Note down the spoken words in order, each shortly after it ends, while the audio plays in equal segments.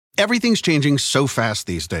Everything's changing so fast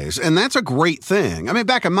these days, and that's a great thing. I mean,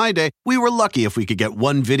 back in my day, we were lucky if we could get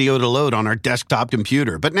one video to load on our desktop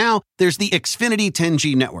computer. But now, there's the Xfinity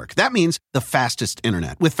 10G network. That means the fastest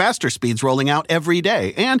internet, with faster speeds rolling out every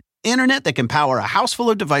day, and internet that can power a house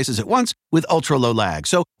full of devices at once with ultra-low lag.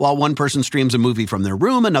 So while one person streams a movie from their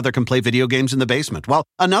room, another can play video games in the basement, while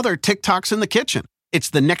another TikToks in the kitchen.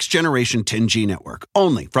 It's the next generation 10G network,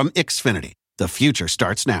 only from Xfinity. The future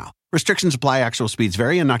starts now. Restrictions apply. Actual speeds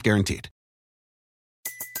vary and not guaranteed.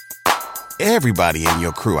 Everybody in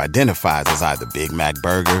your crew identifies as either Big Mac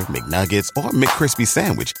Burger, McNuggets, or McCrispy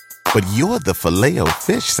Sandwich. But you're the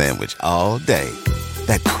Filet-O-Fish Sandwich all day.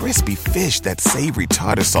 That crispy fish, that savory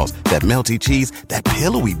tartar sauce, that melty cheese, that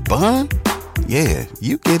pillowy bun. Yeah,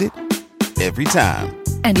 you get it. Every time.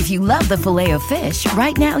 And if you love the Filet-O-Fish,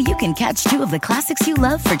 right now you can catch two of the classics you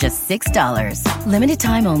love for just $6. Limited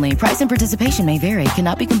time only. Price and participation may vary.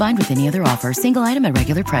 Cannot be combined with any other offer. Single item at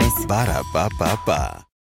regular price. Ba-da-ba-ba-ba.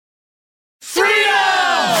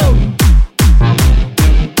 Freedom!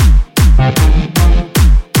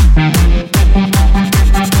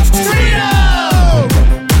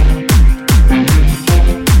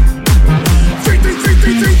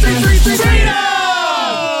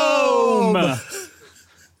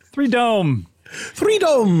 Freedom!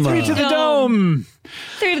 Freedom! Three to the dome!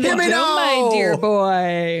 Three to the dome, my dear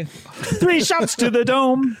boy. 3 shots to the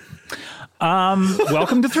dome!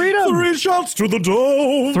 Welcome to Freedom! 3 shots to the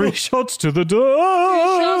dome! 3 shots to the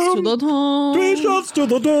dome! 3 shots to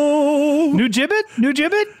the dome! New gibbet? New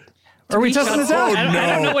gibbet? Are we testing this out? I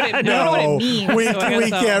don't know what it, I don't know what it means. We, so I guess we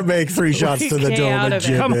can't make 3 shots to the stay dome out and of it.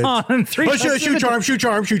 gibbet. Come on, 3 shots to the Shoe charm, shoe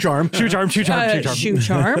charm, shoe charm. Shoe charm, shoe charm, shoe charm. Shoe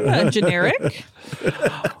charm, generic.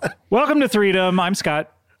 Welcome to Freedom. I'm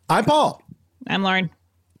Scott. I'm Paul. I'm Lauren.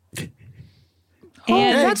 Oh,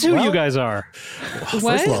 And that's who you guys are.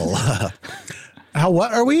 what? First of all,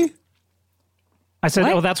 what are we? I said,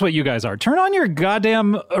 What? oh, that's what you guys are. Turn on your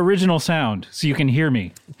goddamn original sound so you can hear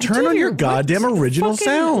me. Turn on your goddamn original Fucking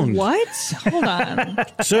sound. What? Hold on.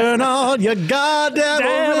 Turn on your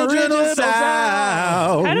goddamn original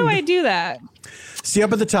sound. How do I do that? See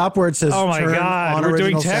up at the top where it says Oh my turn God. on We're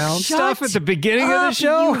doing original tech sound? stuff at the beginning of the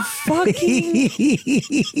show? You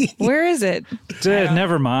fucking. Where is it?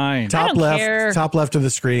 Never mind. Top don't left, care. top left of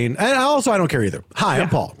the screen. And also, I don't care either. Hi, I'm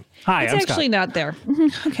Paul. Hi, It's I'm actually Scott. not there.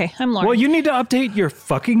 Okay, I'm Lauren. Well, you need to update your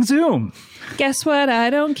fucking Zoom. Guess what?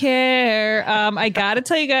 I don't care. I got to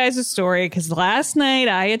tell you guys a story because last night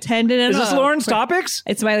I attended Is this Lauren's topics?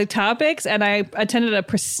 It's my topics, and I attended a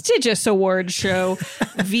prestigious award show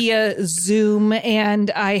via Zoom,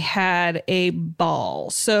 and I had a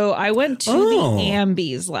ball. So I went to the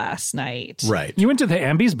Ambies last night. Right. You went to the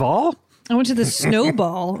Ambies ball? I went to the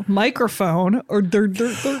Snowball microphone or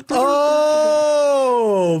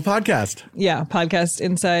Oh, podcast. yeah, podcast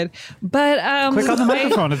inside. But Click on the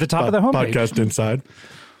microphone at the top of the homepage. Podcast inside.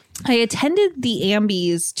 I attended the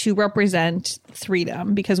Ambies to represent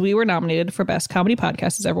Freedom because we were nominated for Best Comedy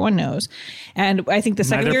Podcast, as everyone knows. And I think the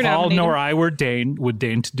second Neither we were Paul nominated, nor I would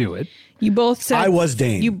deign to do it. you both said I was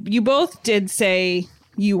Dane. You both did say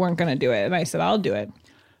you weren't going to do it, and I said I'll do it.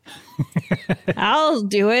 I'll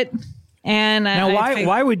do it. And Now,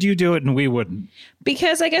 why would you do it and we wouldn't?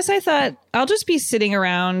 Because I guess I thought I'll just be sitting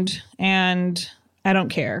around and I don't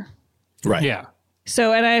care. Right. Yeah.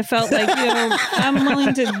 So, and I felt like, I'm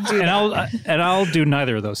willing to do that. And I'll do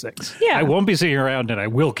neither of those things. Yeah. I won't be sitting around and I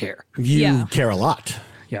will care. You Yeah. care a lot.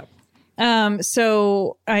 Yeah.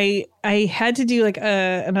 So I had to do like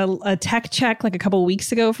a tech check like a couple of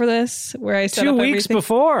weeks ago for this, where I set 2 up weeks everything.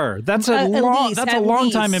 before. That's a long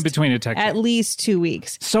time in least. between a tech check. At least 2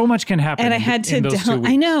 weeks. So much can happen. And I had to in those 2 weeks.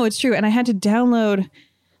 I know, it's true. And I had to download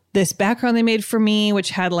this background they made for me, which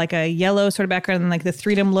had like a yellow sort of background and like the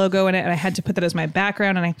Freedom logo in it. And I had to put that as my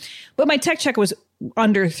background. But my tech check was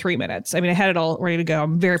under 3 minutes. I mean, I had it all ready to go.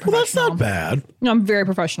 I'm very Well, professional. that's not bad. No, I'm very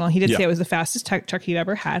professional. He did Yeah. say it was the fastest tech check he'd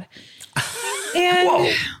ever had.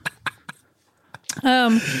 And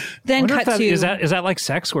then Wonder cut if that, to is that like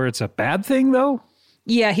sex where it's a bad thing though?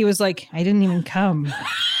 yeah, he was like, I didn't even come.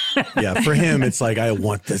 Yeah, for him, it's like, I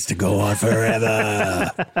want this to go on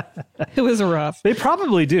forever. It was rough. They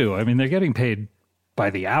probably do. I mean, they're getting paid by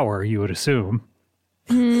the hour, you would assume.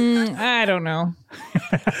 I don't know.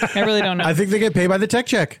 I really don't know. I think they get paid by the tech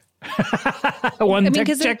check. One mean, tech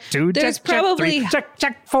 'cause check, two there's tech check, probably- three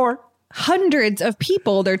check, four. Hundreds of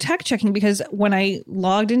people they're tech checking because when I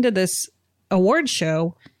logged into this award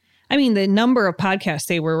show, I mean, the number of podcasts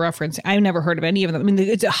they were referencing, I've never heard of any of them. I mean,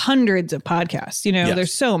 it's hundreds of podcasts, Yes.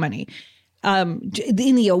 there's so many.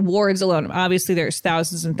 in the awards alone, obviously there's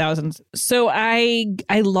thousands and thousands. So I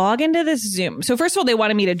log into this Zoom. So first of all, they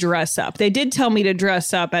wanted me to dress up. They did tell me to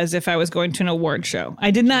dress up as if I was going to an award show. I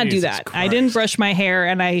did not do that. Christ. I didn't brush my hair,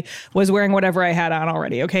 and I was wearing whatever I had on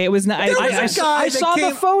already. Okay, it was not. I saw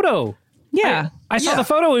the photo. Yeah, I saw the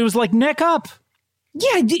photo. It was like neck up.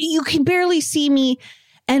 Yeah, you can barely see me.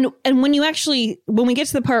 And when we get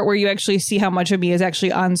to the part where you actually see how much of me is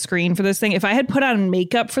actually on screen for this thing, if I had put on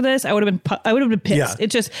makeup for this, I would have been pissed.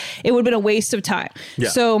 Yeah. It would have been a waste of time. Yeah.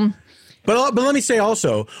 So, but let me say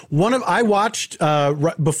also, I watched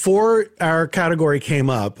before our category came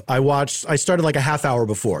up. I started like a half hour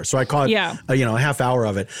before, so I caught a half hour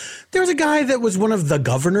of it. There was a guy that was one of the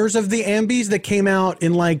governors of the Ambies that came out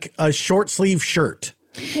in like a short sleeve shirt.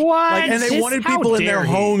 What? And they wanted people in their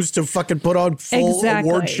homes to fucking put on full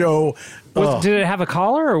award show. Did it have a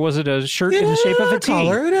collar, or was it a shirt in the shape of a T?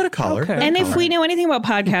 It had a collar. Okay. And if we know anything about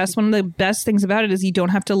podcasts, one of the best things about it is you don't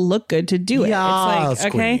have to look good to do it. Yeah, it's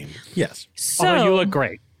like, okay. Yes. Although you look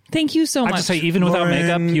great. Thank you so much. I have to say, even without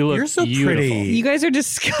makeup, you look so beautiful. Pretty. You guys are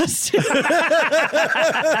disgusting.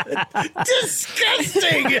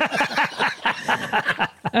 Disgusting.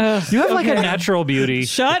 You have like a natural beauty.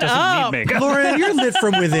 Shut up. Need makeup. Lauren, you're lit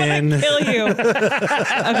from within. Kill you.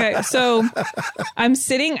 Okay, so I'm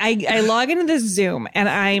sitting. I log into this Zoom, and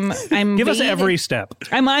I'm give us every step.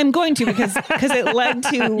 I'm going to because it led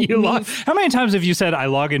to How many times have you said I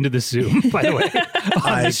log into this Zoom? By the way,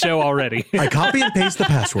 on the show already. I copy and paste the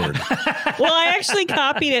password. Well, I actually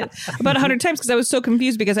copied it about 100 times because I was so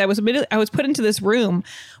confused because I was put into this room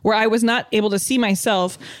where I was not able to see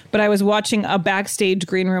myself, but I was watching a backstage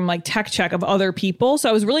green room like tech check of other people. So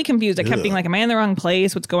I was really confused. I kept being like, am I in the wrong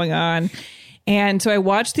place? What's going on? And so I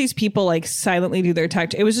watched these people like silently do their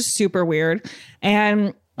tech. It was just super weird.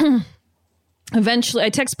 And eventually I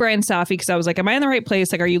text Brian Safi because I was like, am I in the right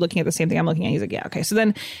place? Like, are you looking at the same thing I'm looking at? He's like, yeah. Okay. So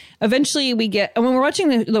then eventually and when we're watching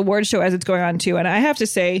the award show as it's going on too, and I have to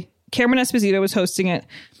say, Cameron Esposito was hosting it,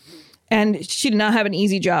 and she did not have an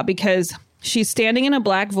easy job because she's standing in a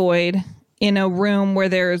black void in a room where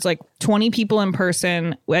there's like 20 people in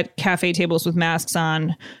person at cafe tables with masks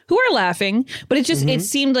on who are laughing, but it just, it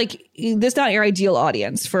seemed like this not your ideal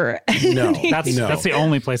audience for. No, that's the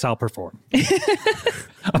only place I'll perform.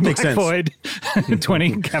 A Makes black sense. void,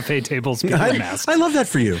 20 cafe tables, people with masks. I love that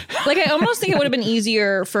for you. Like, I almost think it would have been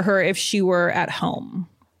easier for her if she were at home.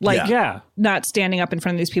 Like, not standing up in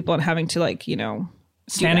front of these people and having to like,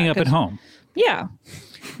 standing up at home. Yeah.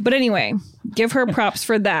 But anyway, give her props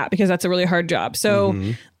for that because that's a really hard job. So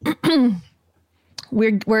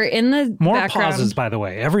we're in the more background. pauses, by the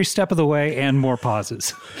way, every step of the way, and more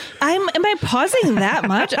pauses. Am I pausing that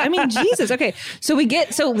much? I mean, Jesus. Okay. So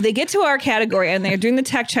they get to our category and they're doing the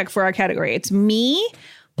tech check for our category. It's me,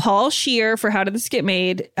 Paul Scheer for How Did This Get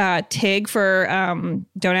Made, Tig for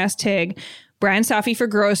Don't Ask Tig, Brian Safi for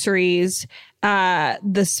Groceries,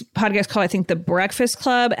 this podcast called, I think, The Breakfast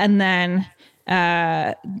Club, and then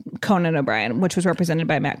Conan O'Brien, which was represented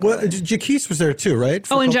by Matt Gorley. Well, Jaquise was there too, right?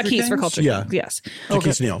 And Jaquise for Culture Yeah. Kings. Yes.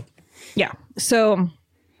 Jaquise Neal. Yeah. So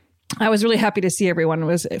I was really happy to see everyone. It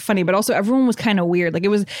was funny, but also everyone was kind of weird. Like it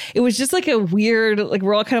was just like a weird, like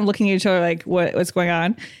we're all kind of looking at each other like what's going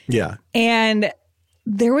on. Yeah. And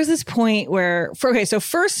there was this point where, so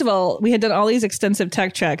first of all, we had done all these extensive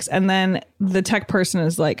tech checks, and then the tech person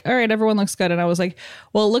is like, all right, everyone looks good. And I was like,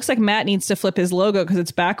 well, it looks like Matt needs to flip his logo because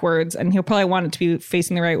it's backwards, and he'll probably want it to be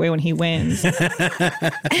facing the right way when he wins.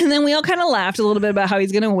 And then we all kind of laughed a little bit about how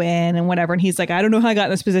he's going to win and whatever. And he's like, I don't know how I got in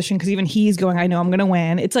this position because even he's going, I know I'm going to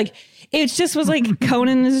win. It's like, it just was like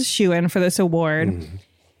Conan is a shoo-in for this award.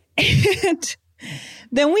 And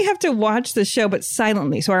then we have to watch the show, but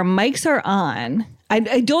silently. So our mics are on.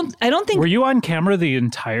 I don't think. Were you on camera the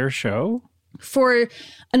entire show?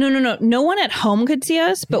 No one at home could see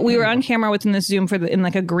us, but we were on camera within this Zoom in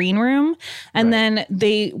like a green room, and then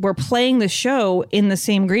they were playing the show in the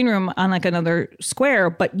same green room on like another square.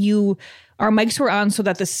 But our mics were on so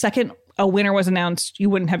that the second a winner was announced, you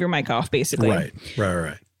wouldn't have your mic off, basically.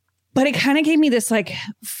 Right. But it kind of gave me this like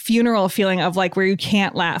funeral feeling of like where you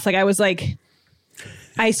can't laugh. Like I was like.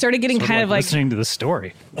 I started getting kind of like listening to the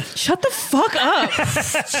story. Shut the fuck up!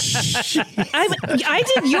 I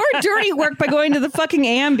did your dirty work by going to the fucking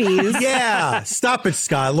Ambies. Yeah, stop it,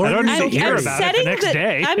 Scott. Lauren, I don't need to hear about it the next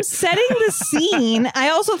day. I'm setting the scene. I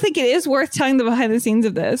also think it is worth telling the behind the scenes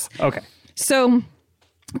of this. Okay, so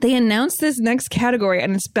they announced this next category,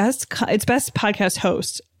 and it's best podcast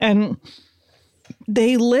host, and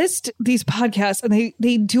they list these podcasts, and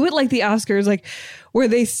they do it like the Oscars, like where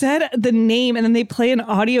they said the name and then they play an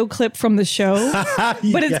audio clip from the show,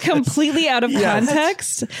 but it's completely out of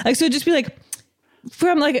context. Like, so it'd just be like,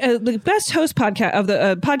 from like the best host podcast of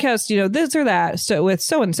the podcast, this or that, so with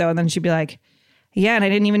so and so, and then she'd be like, yeah, and I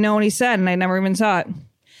didn't even know what he said, and I never even saw it.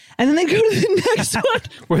 And then they go to the next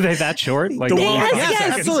one. Were they that short? Like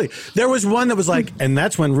yes. Absolutely. There was one that was like, and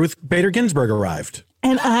that's when Ruth Bader Ginsburg arrived.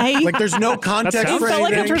 And like, there's no context for it. Felt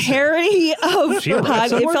like a parody of it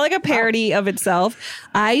felt like a parody of itself.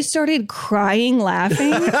 I started crying,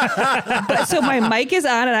 laughing. So my mic is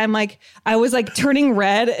on, and I was like turning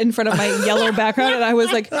red in front of my yellow background, and I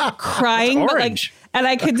was like crying, but like. And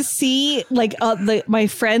I could see like my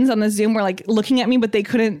friends on the Zoom were like looking at me, but they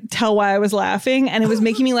couldn't tell why I was laughing. And it was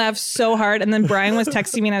making me laugh so hard. And then Brian was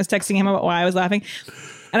texting me, and I was texting him about why I was laughing.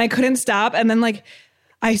 And I couldn't stop. And then like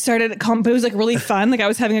I started but it was like really fun. Like I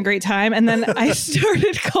was having a great time. And then I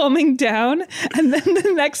started calming down. And then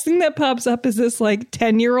the next thing that pops up is this like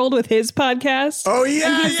 10-year-old with his podcast. Oh,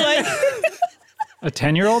 yeah. And he's like... A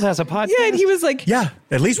 10-year-old has a podcast? Yeah, and he was like... Yeah,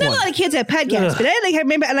 at least one. Not a lot of kids have podcasts, but I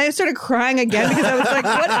remember... And I started crying again because I was like,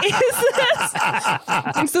 what is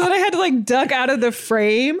this? And so then I had to like duck out of the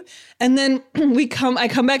frame. And then I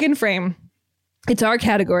come back in frame. It's our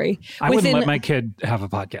category. I wouldn't let my kid have a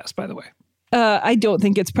podcast, by the way. I don't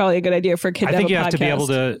think it's probably a good idea for a kid to have a podcast. I think you have to be able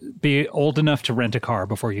to be old enough to rent a car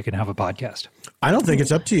before you can have a podcast. I don't think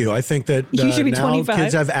it's up to you. I think that you should be now 25.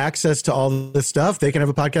 Kids have access to all this stuff. They can have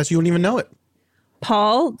a podcast. You wouldn't even know it.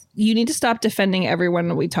 Paul, you need to stop defending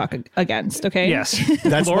everyone we talk against, okay? Yes.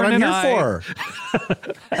 That's what I'm here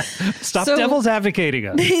for. Stop devil's advocating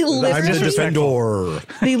us. I'm the defender.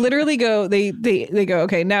 They literally go, they go,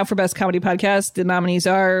 okay, now for best comedy podcast, the nominees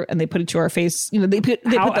are, and they put it to our face. They put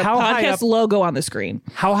the podcast logo on the screen.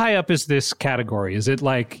 How high up is this category? Is it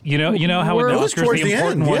like, you know how in the Oscars the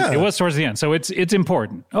important one? Yeah. It was towards the end. So it's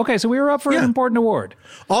important. Okay, so we were up for an important award.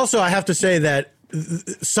 Also, I have to say that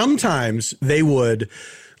sometimes they would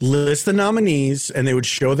list the nominees and they would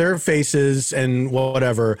show their faces and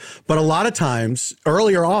whatever. But a lot of times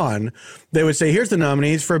earlier on, they would say, here's the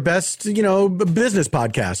nominees for best, business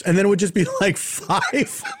podcast. And then it would just be like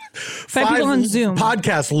five people on Zoom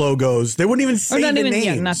podcast logos. They wouldn't even say the names.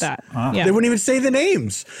 Yeah, not that. They wouldn't even say the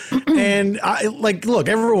names. And look,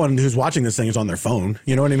 everyone who's watching this thing is on their phone.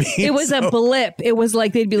 You know what I mean? It was a blip. It was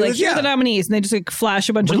like, they'd be like, here are the nominees. And they just like flash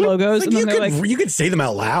a bunch of logos. Like, and then you could say them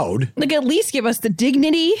out loud. Like, at least give us the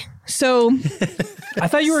dignity. So I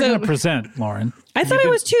thought you were going to present, Lauren. I thought I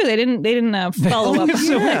was too. They didn't follow up.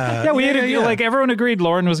 Like everyone agreed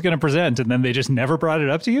Lauren was going to present, and then they just never brought it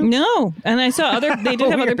up to you. No, and I saw they did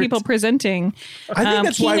have other people presenting. I think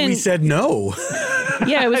that's why we said no.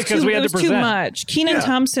 Yeah, it was too much. Kenan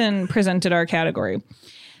Thompson presented our category,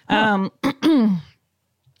 and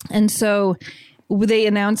so they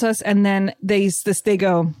announce us, and then they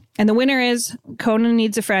go, and the winner is Conan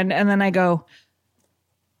Needs a Friend, and then I go,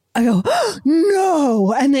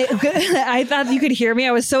 no. And I thought you could hear me.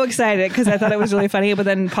 I was so excited because I thought it was really funny. But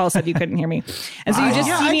then Paul said you couldn't hear me. And so you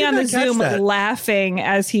just see me on the Zoom laughing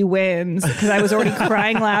as he wins because I was already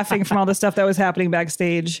crying laughing from all the stuff that was happening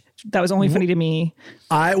backstage. That was only funny to me.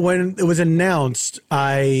 When it was announced,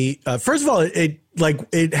 first of all,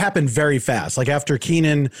 it happened very fast. Like after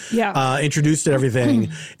Kenan introduced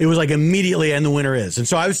everything, it was like immediately, and the winner is. And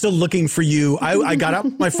so I was still looking for you. I got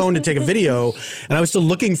out my phone to take a video, and I was still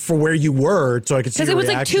looking for where you were so I could see your reaction.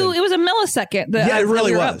 Because it was like it was a millisecond. It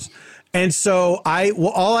really was. And so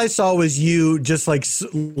all I saw was you just like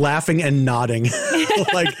laughing and nodding,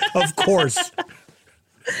 like, of course.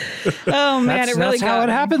 Oh man, that's how it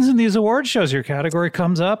happens in these award shows. Your category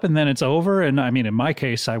comes up and then it's over. And I mean, in my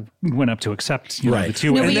case, I went up to accept the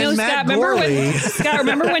two. No, Scott,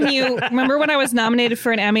 remember when I was nominated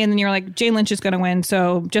for an Emmy and then you're like, Jane Lynch is going to win,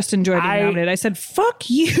 so just enjoy being nominated. I said, fuck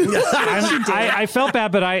you. I felt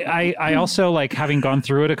bad, but I also, like, having gone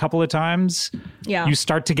through it a couple of times, you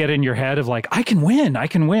start to get in your head of like, I can win,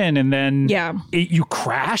 and then you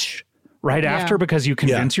crash right after because you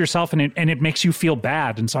convince yourself and it makes you feel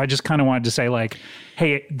bad. And so I just kind of wanted to say, like,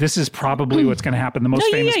 hey, this is probably what's going to happen. The most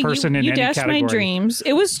famous person in any category. You dashed my dreams.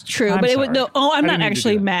 It was true, but sorry. I'm not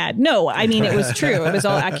actually mad. No, I mean, it was true. It was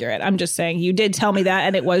all accurate. I'm just saying you did tell me that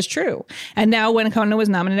and it was true. And now when Conan was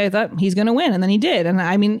nominated, I thought he's going to win. And then he did. And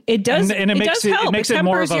I mean, it does, and it does help. It makes it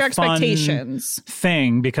more of a fun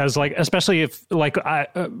thing because, like, especially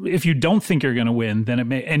if you don't think you're going to win,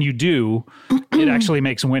 then and you do, it actually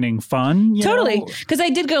makes winning fun. Totally. Because I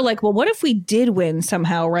did go like, well, what if we did win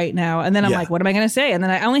somehow right now? And then I'm like, what am I going to say? And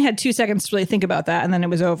then I only had 2 seconds to really think about that, and then it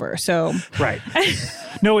was over. So right.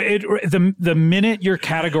 No, the minute your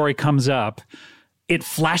category comes up, it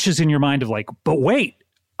flashes in your mind of like, but wait,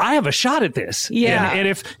 I have a shot at this. Yeah. And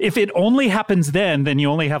if it only happens then you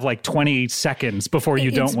only have like 20 seconds before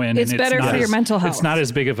you don't win. It's better for your mental health. It's not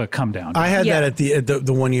as big of a come down. I had that at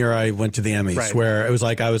the 1 year I went to the Emmys where it was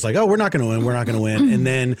like, I was like, oh, we're not going to win. And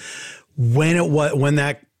then when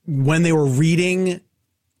they were reading,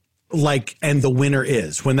 like, and the winner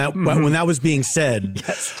is when that was being said,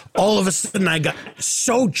 all of a sudden I got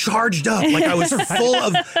so charged up, like I was full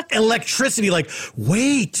of electricity. Like,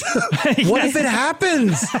 wait, what if it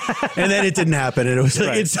happens? And then it didn't happen, and it was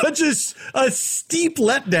like it's such a steep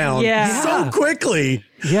letdown, so quickly.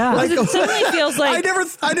 Yeah, like, it suddenly feels like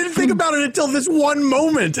I didn't think about it until this one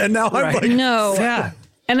moment, and now I'm like, no, yeah.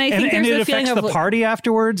 And I think and there's it a feeling affects of the party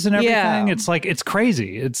afterwards and everything. Yeah. It's like it's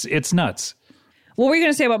crazy. It's nuts. What were you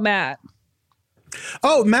going to say about Matt?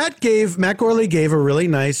 Oh, Matt Gorley gave a really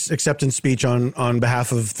nice acceptance speech on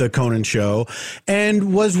behalf of the Conan show,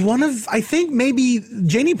 and was one of, I think maybe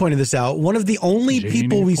Janie pointed this out, one of the only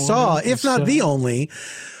people we saw, if not the only,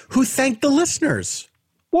 who thanked the listeners.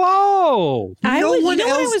 Whoa! No one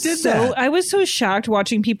else did that. I was so shocked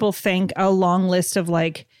watching people thank a long list of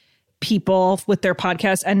like people with their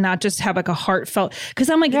podcast and not just have like a heartfelt, because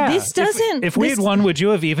I'm like, this doesn't. If we had won, would you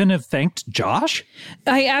have even thanked Josh?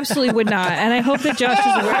 I absolutely would not, and I hope that Josh is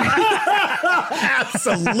aware.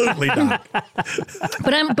 Absolutely not.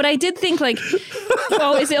 But I did think like,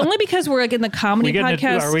 well, is it only because we're like in the comedy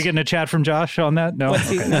podcast? Are we getting a chat from Josh on that? No,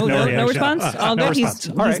 no response. All good. He's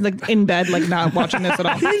like in bed, like not watching this at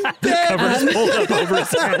all. Covers pulled up over his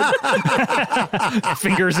head,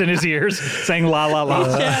 fingers in his ears, saying la la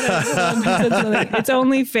la. It's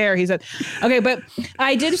only fair, he said. Okay, but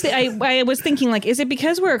I was thinking, like, is it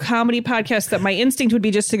because we're a comedy podcast that my instinct would be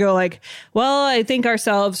just to go like, well, I thank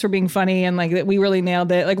ourselves for being funny and like that we really nailed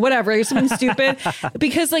it, like whatever, like, something stupid,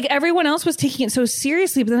 because like everyone else was taking it so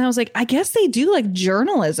seriously. But then I was like, I guess they do like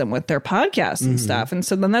journalism with their podcasts and stuff, and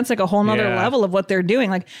so then that's like a whole nother level of what they're doing.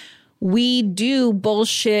 Like, we do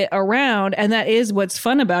bullshit around, and that is what's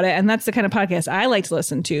fun about it. And that's the kind of podcast I like to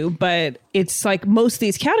listen to. But it's like most of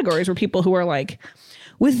these categories were people who are like,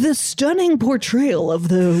 with the stunning portrayal of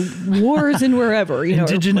the wars in wherever, you know,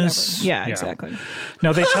 indigenous. Yeah, exactly.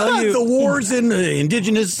 No, they tell you the wars in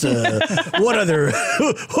indigenous. What other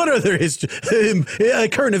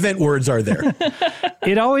current event words are there?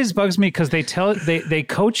 It always bugs me because they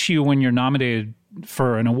coach you when you're nominated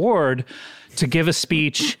for an award to give a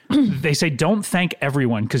speech. They say, don't thank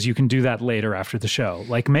everyone because you can do that later after the show.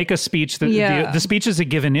 Like, make a speech that the speeches that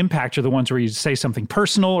give an impact are the ones where you say something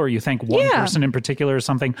personal or you thank one person in particular or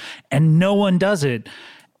something, and no one does it.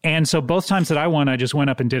 And so both times that I won, I just went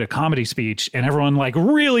up and did a comedy speech, and everyone like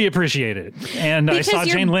really appreciated it. And because I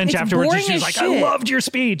saw Jane Lynch afterwards, and she was like, shit. I loved your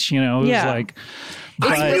speech. You know, it was like...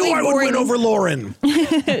 I knew I would win over Lauren.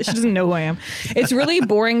 She doesn't know who I am. It's really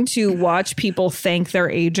boring to watch people thank their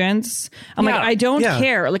agents. I'm like, I don't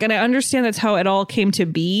care. Like, and I understand that's how it all came to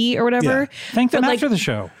be or whatever. Yeah. Thank them after the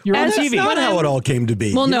show. You're on TV. That's not how it all came to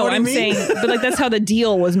be. Well, no, I'm saying, but like that's how the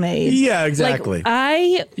deal was made. Yeah, exactly.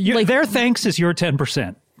 Like, their thanks is your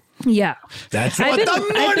 10%. Yeah. That's what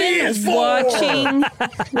the money is for. Watching.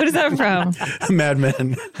 What is that from? Mad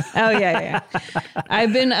Men. Oh, yeah.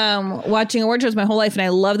 I've been watching award shows my whole life, and I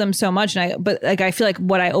love them so much. But I feel like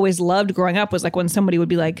what I always loved growing up was like when somebody would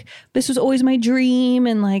be like, this was always my dream.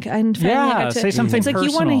 And like, I got to say something It's like,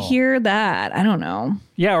 personal. you want to hear that. I don't know.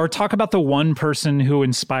 Yeah, or talk about the one person who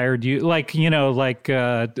inspired you, like, you know, like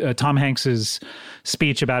Tom Hanks's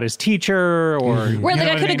speech about his teacher, or right, like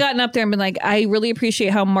I could have gotten up there and been like, I really appreciate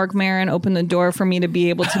how Mark Maron opened the door for me to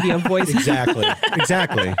be able to be a voice.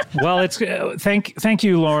 Exactly. Well, it's thank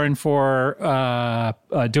you, Lauren, for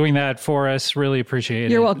doing that for us. Really appreciate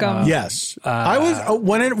it. You're welcome. Yes, I was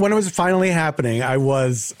when it was finally happening. I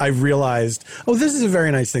realized, this is a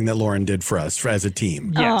very nice thing that Lauren did for us as a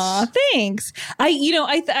team. Yes. Aw, thanks.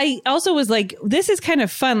 I also was like, this is kind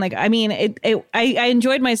of fun. Like, I mean, I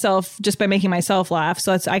enjoyed myself just by making myself laugh.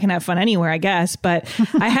 So I can have fun anywhere, I guess. But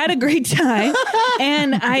I had a great time,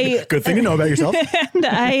 and good thing to know about yourself. And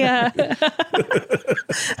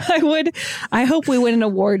I hope we win an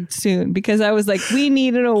award soon, because I was like, we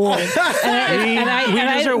need an award. We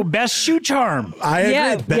deserve best shoe charm. I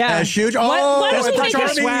agree. Best shoe charm.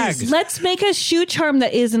 Let's make a shoe charm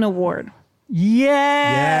that is an award.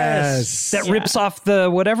 Yes. That rips off the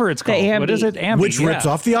whatever it's called. What is it? Ambies. Which rips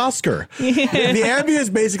off the Oscar. The Ambies is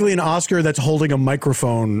basically an Oscar that's holding a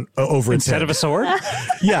microphone over its head instead of a sword.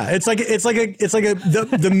 Yeah, it's like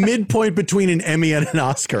the midpoint between an Emmy and an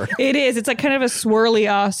Oscar. It is. It's like kind of a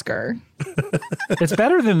swirly Oscar. It's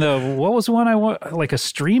better than what was the one I want, like a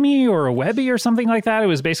Streamy or a Webby or something like that. It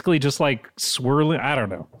was basically just like swirling. I don't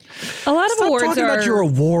know. A lot of Stop awards talking about your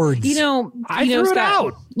awards. I threw it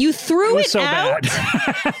out. You threw it so out?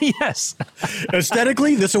 Bad. Yes.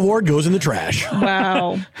 Aesthetically, this award goes in the trash.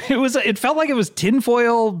 Wow. It felt like it was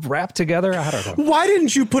tinfoil wrapped together. I don't know. Why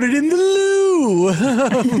didn't you put it in the loo?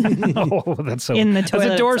 Oh, that's so. In the toilet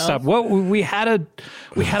That's a doorstop. itself. What we had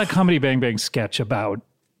a Comedy Bang Bang sketch about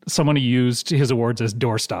someone who used his awards as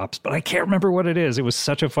doorstops, but I can't remember what it is. It was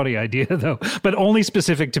such a funny idea though, but only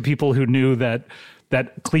specific to people who knew that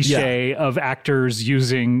cliche of actors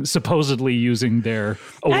supposedly using their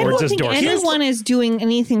awards as doorstops. I don't think anyone is doing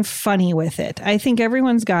anything funny with it. I think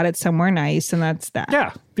everyone's got it somewhere nice, and that's that.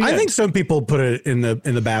 Yeah. I think some people put it in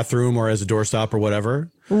the bathroom or as a doorstop or whatever.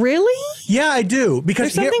 Really? Yeah, I do.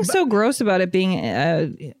 Because there's something so gross about it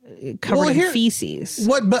being covered in feces.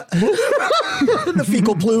 What? But the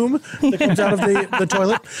fecal plume that comes out of the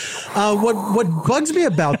toilet. What bugs me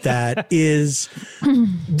about that is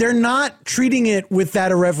they're not treating it with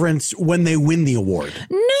that irreverence when they win the award.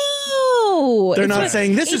 No, they're not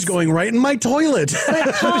saying this is going right in my toilet.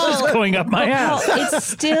 But Paul, this is going up my ass.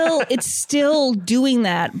 It's still doing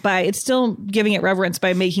that it's still giving it reverence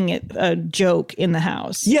by making it a joke in the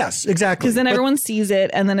house. Yes, exactly. Because then everyone sees it,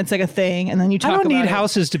 and then it's like a thing, and then you talk about it. I don't need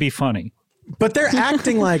houses to be funny. But they're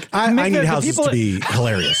acting like I need houses to be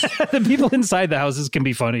hilarious. The people inside the houses can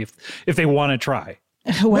be funny if they want to try.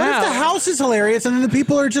 Wow. What if the house is hilarious and then the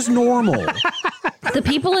people are just normal? The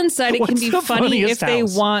people inside it can be funny if they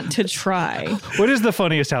want to try. What is the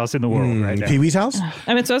funniest house in the world right now? Pee-wee's house?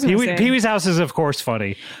 I mean, so I was going to say. Pee-wee's house is, of course,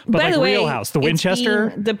 funny. But By the way, Real House, the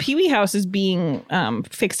Winchester. The Pee-wee house is being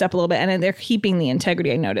fixed up a little bit, and they're keeping the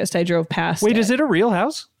integrity, I noticed. I drove past Wait, is it a real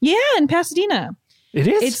house? Yeah, in Pasadena. It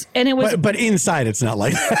is? But inside it's not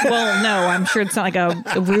like that. Well, no, I'm sure it's not like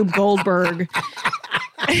a Rube Goldberg.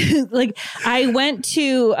 Like, I went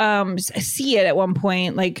to see it at one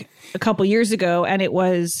point, like a couple years ago, and it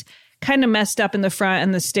was kind of messed up in the front,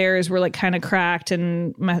 and the stairs were like kind of cracked,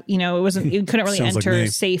 and you couldn't really enter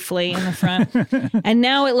safely in the front. And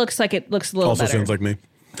now it looks a little also better. Sounds like me.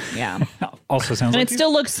 Yeah. Also sounds and like it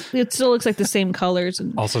still looks like the same colors.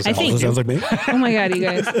 And also sounds like me. Oh my God, you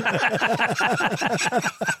guys.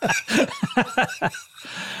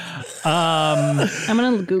 I'm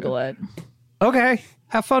gonna Google it. Okay.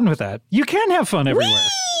 Have fun with that. You can have fun everywhere.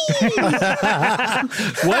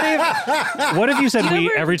 What if you said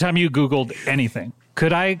every time you Googled anything?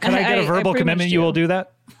 Could I get a verbal commitment you will do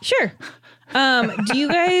that? Sure. Do you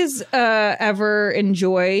guys ever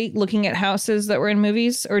enjoy looking at houses that were in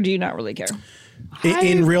movies, or do you not really care?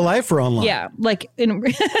 In real life or online? Yeah, like in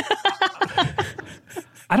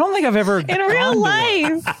I don't think I've ever in real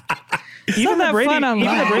life. Even the Brady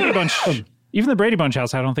Bunch. Even the Brady Bunch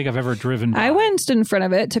house, I don't think I've ever driven by. I went and stood in front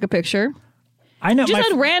of it, took a picture. I know.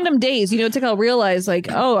 Just on random days, it's like I'll realize, like,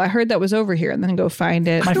 oh, I heard that was over here, and then go find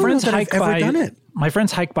it. My friends hike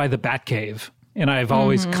by the Batcave, and I've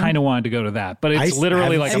always kind of wanted to go to that, but it's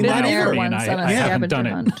literally like a mile from me, and I haven't done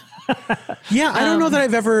it. Yeah, I don't know that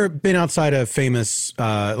I've ever been outside a famous,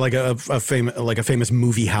 like a famous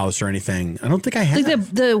movie house or anything. I don't think I have. Like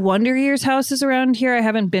the Wonder Years houses around here, I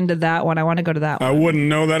haven't been to that one. I want to go to that one. I wouldn't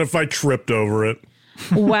know that if I tripped over it.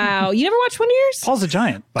 Wow. You never watched Wonder Years? Paul's a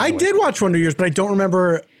giant. I did watch Wonder Years, but I don't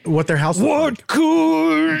remember what their house was like. What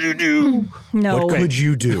could you do? No. What could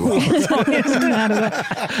you do? What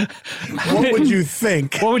would you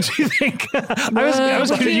think? What would you think? I was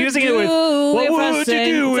confusing it with what would you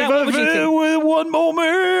do if I fell with one more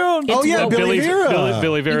man? Oh, yeah, Billy Vera.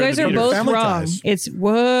 Billy Vera. You guys are both Family wrong. Ties. It's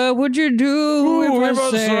what would you do if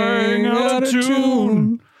I sang out of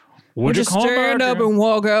tune? Would you stand up and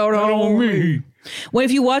walk out on me? Well,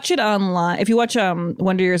 if you watch it online, if you watch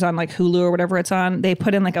Wonder Years on like Hulu or whatever it's on, they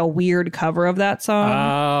put in like a weird cover of that song.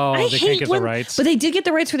 Oh, they can't get the rights. But they did get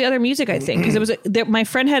the rights for the other music, I think, because it was my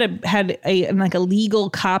friend had a legal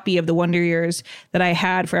copy of the Wonder Years that I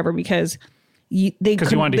had forever because they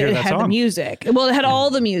wanted to hear that had song. the music. Well, it had all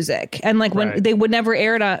the music, and like when they would never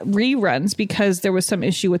air it on reruns because there was some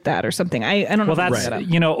issue with that or something. I don't know. Well, that's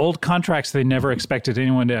old contracts. They never expected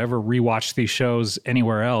anyone to ever rewatch these shows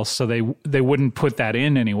anywhere else, so they wouldn't put that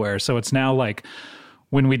in anywhere. So it's now like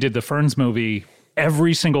when we did the Ferns movie,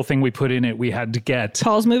 every single thing we put in it, we had to get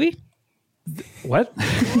Paul's movie. What?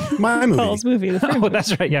 My movie. Paul's movie. Oh,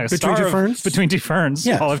 that's right. Yeah, Between Two Ferns. Between Two Ferns.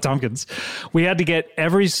 Yes. Paul F. Tompkins. We had to get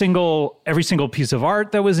every single piece of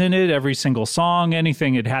art that was in it, every single song,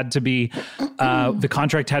 anything. It had to be. The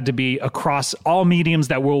contract had to be across all mediums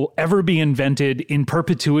that will ever be invented in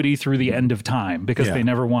perpetuity through the end of time, because they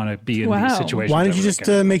never want to be in these situations. Why don't you just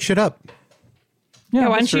make shit up? Yeah,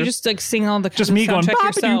 why don't you just like sing all the just me going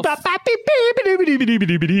yourself? Couldn't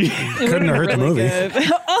have hurt the movie.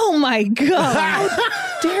 Oh my God.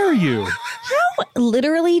 How dare you? How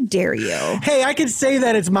literally dare you? Hey, I could say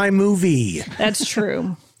that it's my movie. That's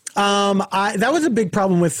true. That was a big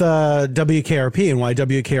problem with WKRP and why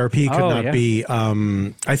WKRP could not be.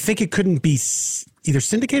 I think it couldn't be either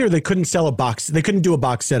syndicated or they couldn't sell a box. They couldn't do a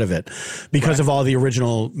box set of it because of all the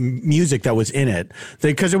original music that was in it.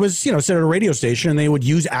 Because it was, set at a radio station and they would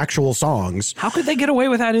use actual songs. How could they get away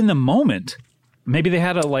with that in the moment? Maybe they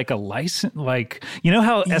had a license, how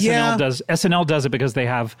SNL does it because they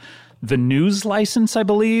have the news license, I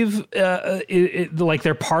believe.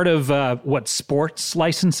 They're part of what sports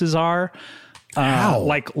licenses are. How?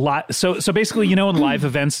 So basically, in live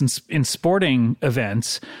events, in sporting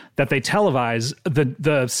events that they televise,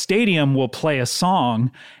 the stadium will play a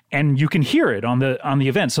song and you can hear it on the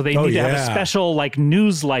event. So they need to have a special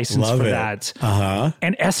news license for that. Uh-huh.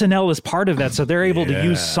 And SNL is part of that, so they're able to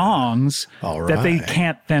use songs that they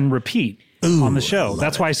can't then repeat. On the show.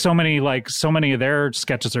 That's why so many of their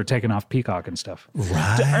sketches are taken off Peacock and stuff.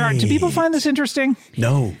 Right. Do people find this interesting?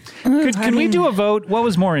 No. Could we do a vote? What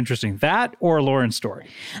was more interesting, that or Lauren's story?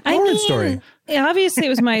 Lauren's story. Obviously, it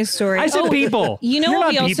was my story. I said people. You know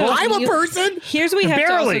what? I'm a person. Here's what we have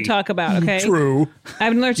to also talk about. Okay. True. I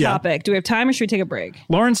have another topic. Do we have time, or should we take a break?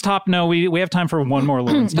 Lauren's top. No, we have time for one more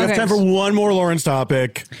Lauren's. We have time for one more Lauren's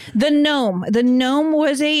topic. The gnome. The gnome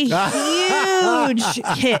was a huge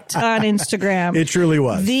hit on Instagram. It truly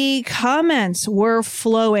was. The comments were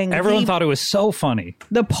flowing. Everyone thought it was so funny.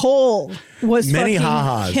 The poll was many fucking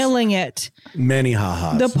ha-has. Killing it. Many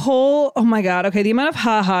ha-has. The poll, oh my God. Okay, the amount of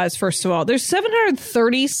ha-has, first of all. There's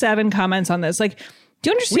 737 comments on this. Do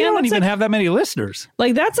you understand? We don't even have that many listeners.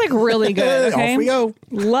 That's really good. Okay? Off we go.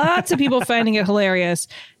 Lots of people finding it hilarious.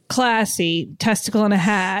 Classy, testicle in a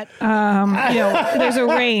hat. There's a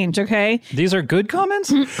range, okay? These are good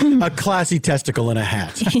comments? A classy testicle in a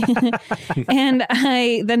hat. And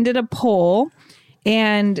I then did a poll,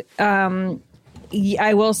 and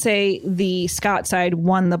I will say the Scott side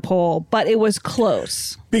won the poll, but it was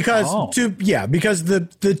close. Because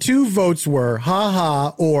the two votes were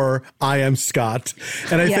ha or I am Scott.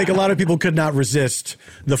 And I think a lot of people could not resist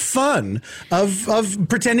the fun of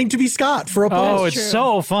pretending to be Scott for a poll. Oh, it's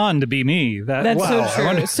so fun to be me. That's so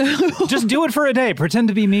true. Just do it for a day. Pretend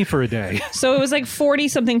to be me for a day. So it was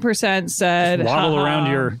 40-something% said waddle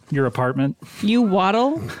around your apartment. You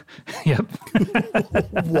waddle? Yep.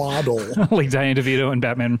 Waddle. Like Diane DeVito in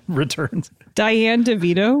Batman Returns. Diane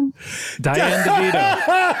DeVito? Diane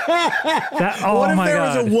DeVito. What if there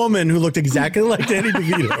was a woman who looked exactly like Danny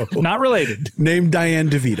DeVito? Not related. Named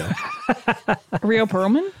Diane DeVito. Rio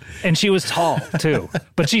Perlman? And she was tall, too.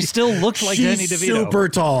 But she still looked like Danny DeVito. Super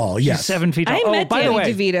tall, yes. She's 7 feet tall. I met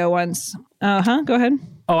Danny DeVito once. Go ahead.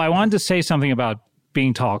 Oh, I wanted to say something about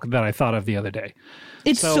being tall that I thought of the other day.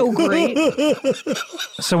 It's so great.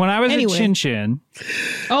 So when I was at Chin Chin,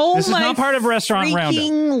 this is not part of Restaurant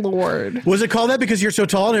Roundup. Lord. Was it called that because you're so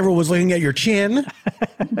tall and everyone was looking at your chin?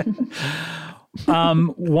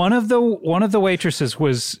 One of the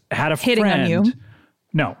waitresses had a hitting friend. On you.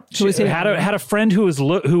 No, she had a friend who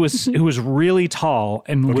was really tall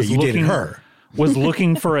and was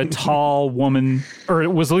looking for a tall woman, or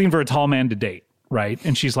was looking for a tall man to date, right?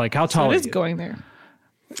 And she's like, "How tall are you?" Going there.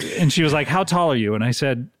 And she was like, "How tall are you?" And I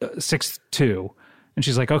said, 6'2". And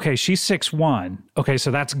she's like, "Okay, she's 6'1". Okay, so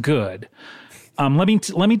that's good. Let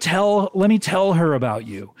me tell her about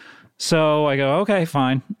you. So I go, okay,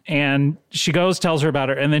 fine. And she goes, tells her about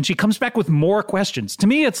her, and then she comes back with more questions. To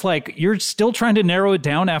me, it's like you're still trying to narrow it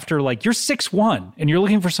down after you're 6'1" and you're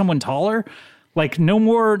looking for someone taller. No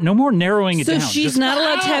more narrowing it down. So she's not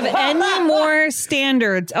allowed to have any more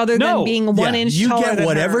standards other than being 1 inch taller. You get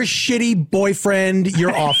whatever shitty boyfriend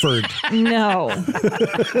you're offered. No.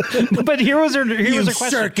 But here was her question.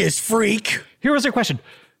 Circus freak. Here was her question.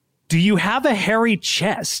 Do you have a hairy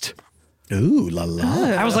chest? Ooh, la la.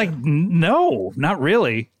 I was like, no, not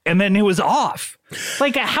really. And then it was off. How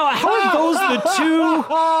are those the two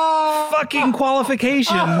fucking qualifications?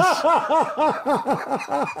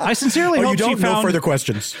 I sincerely hope you don't she found no further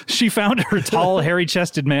questions. She found her tall,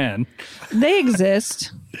 hairy-chested man. They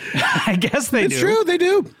exist. I guess they do. It's true, they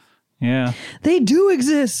do. Yeah. They do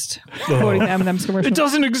exist. Quoting M&M's commercial. It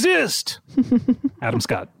doesn't exist. Adam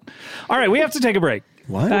Scott. All right, we have to take a break.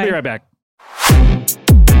 What? We'll be right back.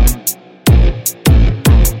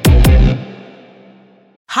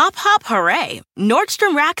 Hop, hop, hooray!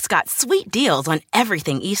 Nordstrom Rack's got sweet deals on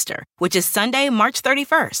everything Easter, which is Sunday, March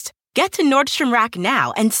 31st. Get to Nordstrom Rack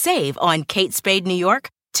now and save on Kate Spade New York,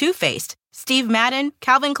 Too Faced, Steve Madden,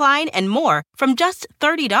 Calvin Klein, and more from just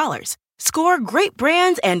 $30. Score great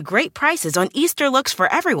brands and great prices on Easter looks for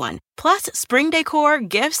everyone, plus spring decor,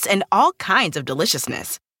 gifts, and all kinds of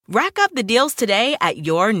deliciousness. Rack up the deals today at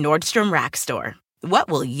your Nordstrom Rack store. What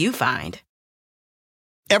will you find?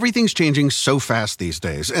 Everything's changing so fast these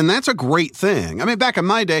days, and that's a great thing. I mean, back in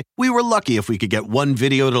my day, we were lucky if we could get one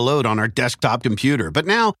video to load on our desktop computer. But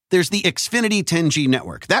now, there's the Xfinity 10G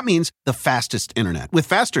network. That means the fastest internet, with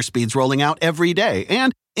faster speeds rolling out every day,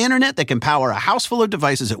 and internet that can power a house full of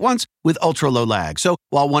devices at once with ultra-low lag. So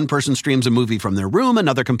while one person streams a movie from their room,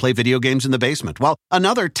 another can play video games in the basement, while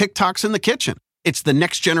another TikToks in the kitchen. It's the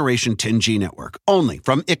next generation 10G network, only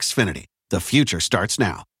from Xfinity. The future starts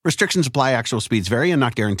now. Restrictions apply. Actual speeds vary and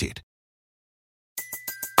not guaranteed.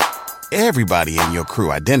 Everybody in your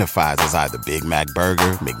crew identifies as either Big Mac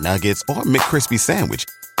Burger, McNuggets, or McCrispy Sandwich.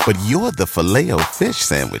 But you're the Filet-O-Fish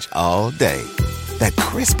Sandwich all day. That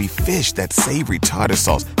crispy fish, that savory tartar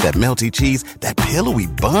sauce, that melty cheese, that pillowy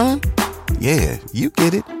bun. Yeah, you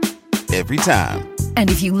get it. Every time. And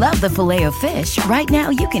if you love the Filet-O-Fish, right now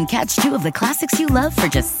you can catch two of the classics you love for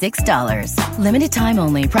just $6. Limited time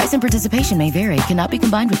only. Price and participation may vary. Cannot be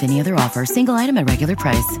combined with any other offer. Single item at regular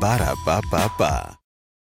price. Ba-da-ba-ba-ba.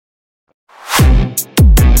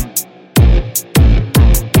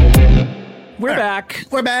 We're back.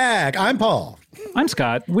 We're back. I'm Paul. I'm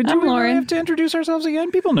Scott. I'm Lauren. Have to introduce ourselves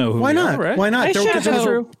again? People know who Why we not? are, right? Why not?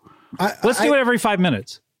 Let's do it every 5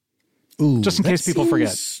 minutes. Ooh, just in case people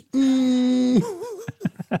forget.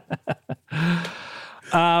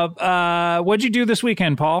 What'd you do this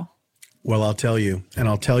weekend, Paul? Well, I'll tell you, and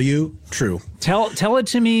I'll tell you true. Tell it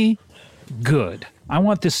to me good. I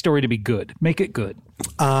want this story to be good. Make it good.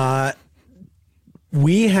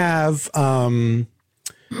 We have a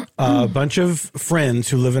bunch of friends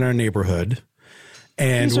who live in our neighborhood,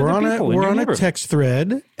 and we're on a text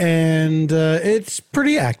thread, and it's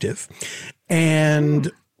pretty active.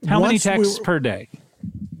 And how many texts per day?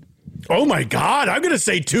 Oh my God, I'm going to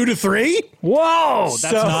say 2 to 3. Whoa,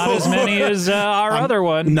 that's not as many as our other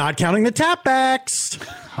one. Not counting the tapbacks.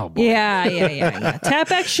 Oh boy. Yeah.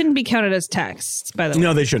 Tapbacks shouldn't be counted as texts, by the way.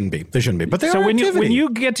 No, they shouldn't be. But so when you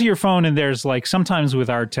get to your phone and there's like sometimes with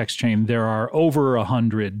our text chain there are over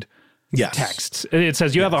 100 texts. It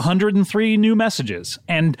says you have 103 new messages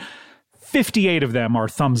and 58 of them are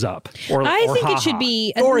thumbs up. I think it should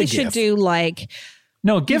be. I think we should do like.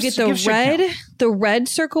 No, you get the red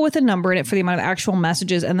circle with a number in it for the amount of actual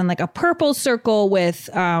messages, and then like a purple circle with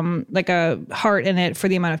like a heart in it for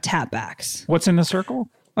the amount of tapbacks. What's in the circle?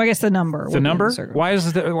 Well, I guess the number. The number? Why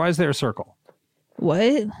is there a circle?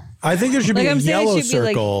 What? I think there should be a yellow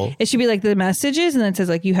circle. It should be like the messages, and then it says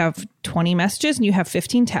like you have 20 messages and you have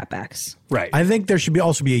 15 tapbacks. Right. I think there should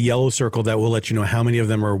also be a yellow circle that will let you know how many of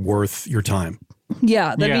them are worth your time.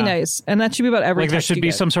 Yeah, that'd be nice. And that should be about every there should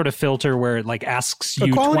be some sort of filter where it like asks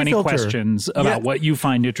you 20 questions about what you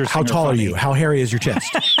find interesting. How tall are you? How hairy is your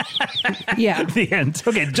chest? Yeah. The end.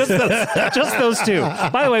 Okay, just those two.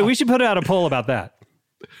 By the way, we should put out a poll about that.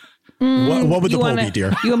 What would the poll be,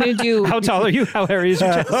 dear? You want me to do... How tall are you? How hairy is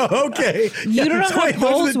your chest? Okay. You don't know how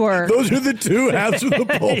polls work. Those are the two halves of the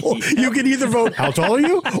poll. You can either vote how tall are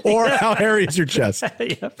you or how hairy is your chest.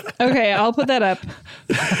 Yep. Okay, I'll put that up.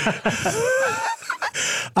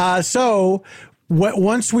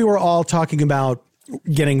 Once we were all talking about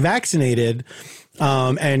getting vaccinated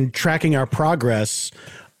and tracking our progress,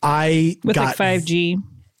 with like 5G.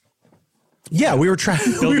 Yeah, we were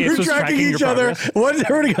tracking each other. Once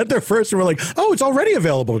everybody got there first, and we're like, oh, it's already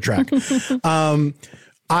available to track.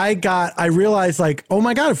 I realized like, oh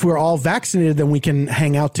my God, if we're all vaccinated, then we can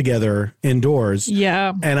hang out together indoors.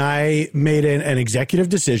 Yeah. And I made an executive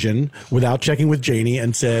decision without checking with Janie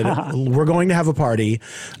and said, we're going to have a party.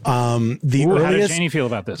 How did Janie feel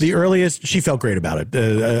about this? The earliest, she felt great about it.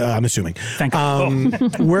 I'm assuming. Thank you.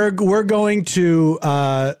 We're going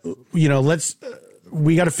to,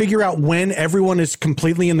 we got to figure out when everyone is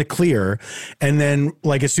completely in the clear. And then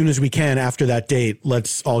like, as soon as we can after that date,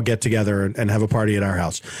 let's all get together and have a party at our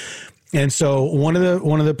house. And so one of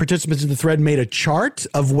the participants in the thread made a chart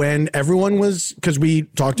of when everyone was, because we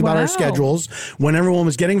talked about our schedules, when everyone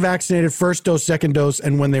was getting vaccinated, first dose, second dose,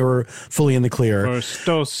 and when they were fully in the clear. First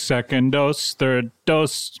dose, second dose, third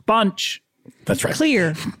dose, bunch. That's right.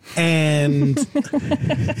 Clear. And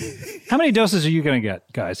how many doses are you going to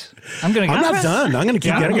get, guys? I'm not done. I'm going to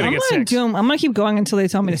keep getting them. I'm going to keep going until they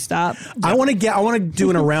tell me to stop. I want to do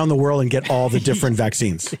an around the world and get all the different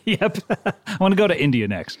vaccines. Yep. I want to go to India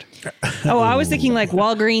next. Oh, I was thinking like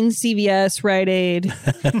Walgreens, CVS, Rite Aid.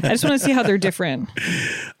 I just want to see how they're different.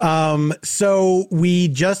 So we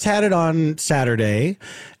just had it on Saturday,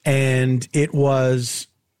 and it was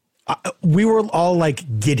we were all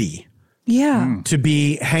like giddy. to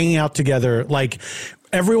be hanging out together. Like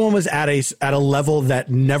everyone was at a level that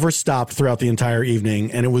never stopped throughout the entire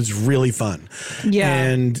evening, and it was really fun. Yeah.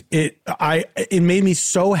 And it made me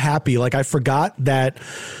so happy. Like I forgot that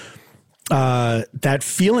that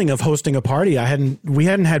feeling of hosting a party. We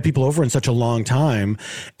hadn't had people over in such a long time,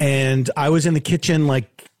 and I was in the kitchen,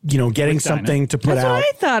 like, you know, getting something to put That's out. What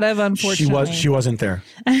I thought of, unfortunately. She wasn't there.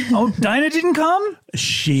 Oh, Dinah didn't come?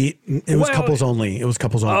 It was couples only. It was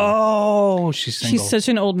couples only. Oh, she's single. She's such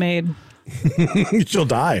an old maid. She'll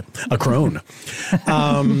die a crone.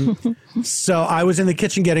 So I was in the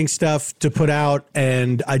kitchen getting stuff to put out,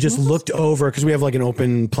 and I just looked over because we have like an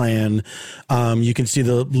open plan. You can see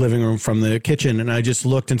the living room from the kitchen, and I just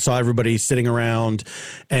looked and saw everybody sitting around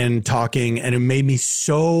and talking, and it made me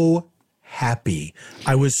so happy.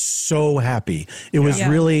 I was so happy. It was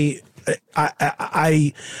really.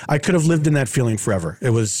 I could have lived in that feeling forever. It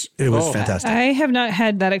was fantastic. I have not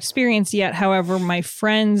had that experience yet. However, my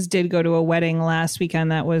friends did go to a wedding last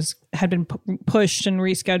weekend that had been pushed and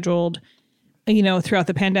rescheduled, you know, throughout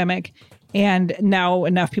the pandemic. And now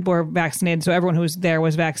enough people are vaccinated, so everyone who was there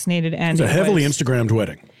was vaccinated. And it's a heavily Instagrammed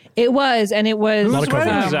wedding. It was, and it was. Whose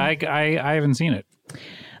wedding is it? I haven't seen it.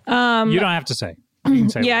 You don't have to say. You can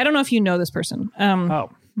say I don't know if you know this person.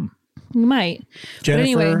 You might. Jennifer,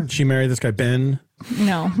 anyway, she married this guy, Ben.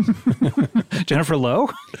 No. Jennifer Lowe?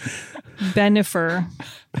 Benifer.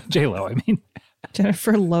 J-Lo, I mean.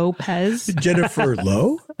 Jennifer Lopez. Jennifer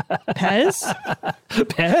Lowe? Pez?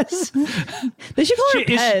 Pez? They should call her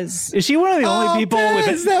Pez. Is she one of the only people Pez,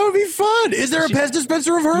 with that would be fun. Is there a Pez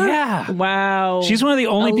dispenser of her? Yeah. Wow. She's one of the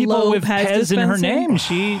only people with Pez dispenser? in her name.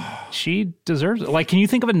 She deserves it. Like, can you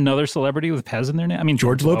think of another celebrity with Pez in their name? I mean,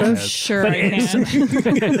 George Lopez? Sure, I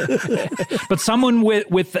can. But someone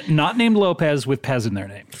with not named Lopez with Pez in their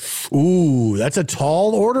name. Ooh, that's a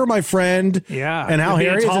tall order, my friend. Yeah. And how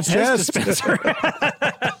hairy is its chest?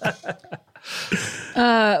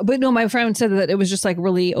 But no, my friend said that it was just like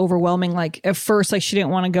really overwhelming. Like at first, like she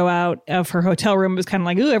didn't want to go out of her hotel room. It was kind of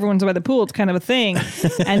like, ooh, everyone's by the pool. It's kind of a thing.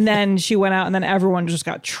 And then she went out, and then everyone just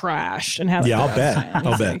got trashed and had. Like, I'll bet.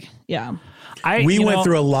 I'll bet. Like, yeah. We went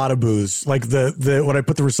through a lot of booze. Like the when I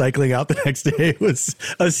put the recycling out the next day, it was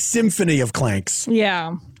a symphony of clanks.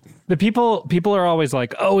 Yeah. The people are always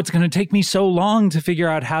like, oh, it's going to take me so long to figure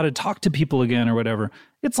out how to talk to people again or whatever.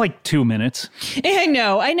 It's like 2 minutes. I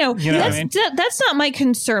know. You know what I mean? That's not my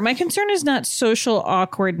concern. My concern is not social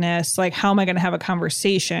awkwardness. Like, how am I going to have a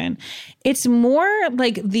conversation? It's more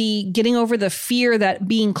like the getting over the fear that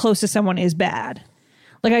being close to someone is bad.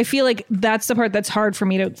 Like, I feel like that's the part that's hard for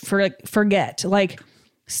me to forget. Like,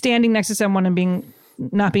 standing next to someone and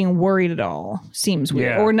not being worried at all seems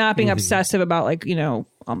weird. Or not being obsessive about, like, you know,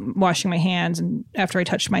 washing my hands and after I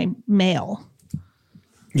touch my mail.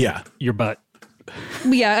 Yeah. Your butt.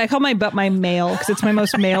 Yeah, I call my butt my male because it's my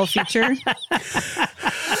most male feature. Because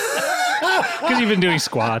you've been doing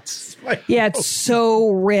squats. Yeah, it's so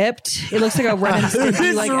ripped. It looks like a Ren and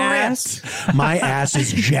Stimpy like ass. My ass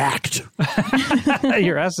is jacked.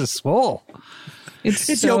 Your ass is swole. It's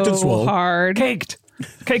yoked and so swole. hard. Caked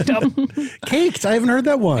up. Caked? I haven't heard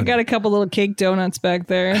that one. I got a couple little cake donuts back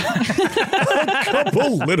there. A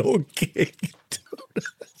couple little cake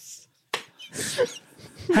donuts.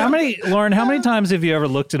 How many times have you ever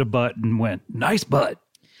looked at a butt and went, nice butt?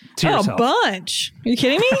 To yourself? A bunch. Are you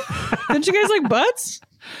kidding me? Don't you guys like butts?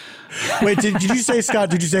 Wait, did you say,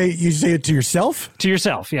 Scott, you say it to yourself? To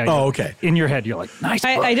yourself, yeah. Oh, okay. In your head, you're like, nice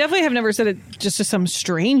butt. I definitely have never said it just to some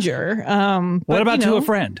stranger. What about to a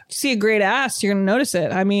friend? See a great ass, you're going to notice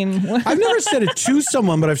it. I mean... I've never said it to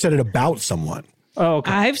someone, but I've said it about someone. Oh,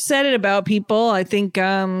 okay. I've said it about people. I think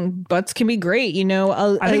butts can be great. You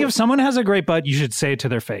know, I think if someone has a great butt, you should say it to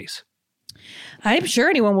their face. I'm sure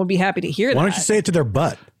anyone would be happy to hear that. Why don't you say it to their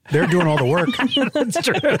butt? They're doing all the work. That's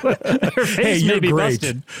true. Their face hey, you're may be great.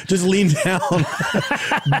 busted. Just lean down.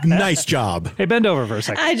 Nice job. Hey, bend over for a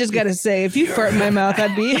second. I just got to say, if you fart in my mouth,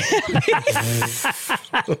 I'd be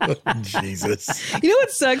Jesus. You know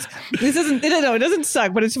what sucks? It doesn't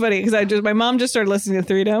suck, but it's funny because my mom just started listening to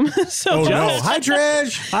Freedom. So no. Hi,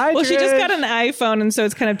 Trish. Well, she just got an iPhone, and so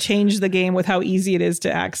it's kind of changed the game with how easy it is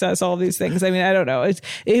to access all these things. I mean, I don't know.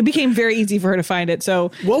 It became very easy for her to find it.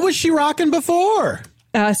 So what was she rocking before?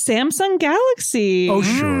 Samsung Galaxy. Oh,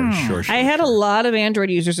 sure. I had a lot of Android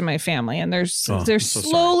users in my family, and they're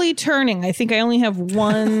slowly turning. I think I only have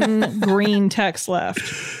one green text left.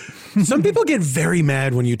 Some people get very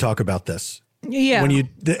mad when you talk about this. Yeah.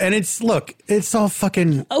 It's all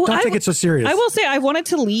fucking, don't take it so serious. I will say I wanted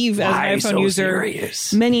to leave as an iPhone user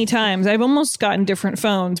many times. I've almost gotten different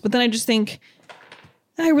phones, but then I just think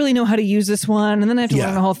I really know how to use this one, and then I have to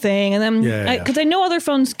learn the whole thing, and then because I know other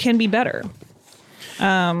phones can be better.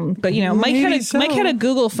 But you know, Mike had a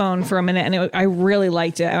Google phone for a minute, and I really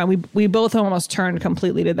liked it. We both almost turned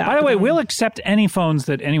completely to that. By the way, we'll accept any phones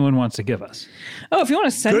that anyone wants to give us. Oh, if you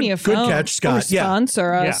want to send me a phone, good catch, Scott.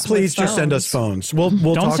 Sponsor us. Please just send us phones.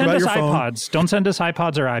 We'll talk about your phone. iPods. Don't send us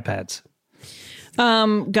iPods or iPads.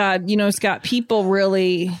 God, you know, Scott, people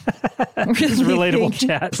really relatable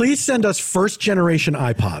chat. Please send us first generation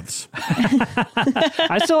iPods.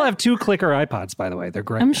 I still have 2 clicker iPods, by the way. They're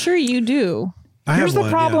great. I'm sure you do. Here's the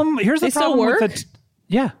problem. Yeah. Here's the problem with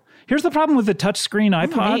Here's the problem with the touchscreen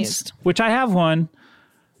iPods, which I have one,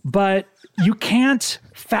 but you can't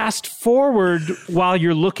fast forward while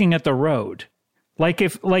you're looking at the road. Like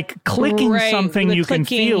clicking something, you can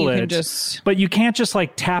feel it, but you can't just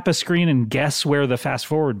like tap a screen and guess where the fast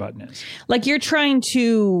forward button is. Like you're trying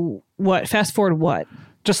to fast forward what?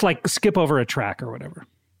 Just like skip over a track or whatever.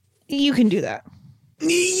 You can do that.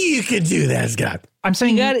 You can do that, Scott. I'm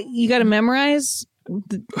saying you got to memorize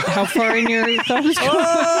how far in your thumb.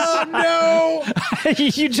 Oh no!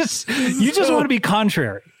 you just want to be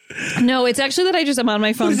contrary. No, it's actually that I'm on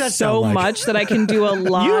my phone so much that I can do a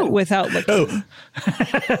lot without looking. Oh.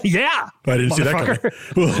 Yeah. I didn't see that coming.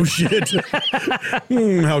 Oh, shit.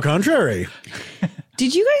 How contrary.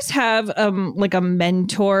 Did you guys have like a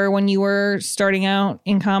mentor when you were starting out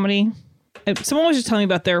in comedy? Someone was just telling me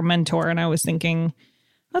about their mentor, and I was thinking,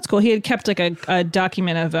 that's cool. He had kept like a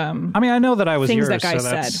document of I mean, I know that I was things yours, that guy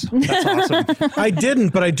so said. That's awesome. I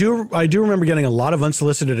didn't, but I do remember getting a lot of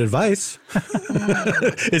unsolicited advice.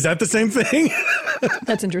 Is that the same thing?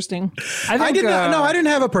 That's interesting. I didn't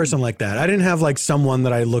have a person like that. I didn't have like someone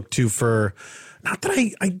that I looked to for. Not that I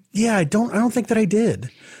don't think that I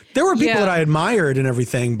did. There were people that I admired and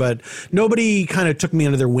everything, but nobody kind of took me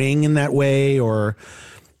under their wing in that way, or.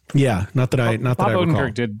 Yeah, not that I recall. Bob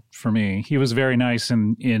Odenkirk did for me. He was very nice,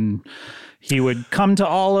 and he would come to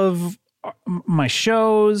all of my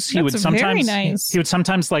shows. He would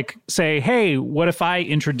sometimes like say, "Hey, what if I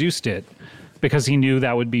introduced it?" Because he knew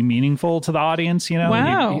that would be meaningful to the audience, you know?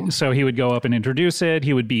 Wow. So he would go up and introduce it.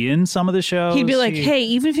 He would be in some of the shows. He'd be like, hey,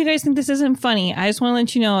 even if you guys think this isn't funny, I just want to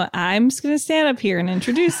let you know I'm just going to stand up here and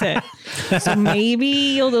introduce it. So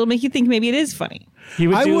maybe it'll make you think maybe it is funny.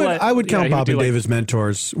 I would count Bob and Dave as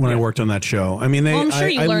mentors when I worked on that show. I mean, I'm sure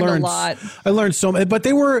you learned a lot. I learned so much, but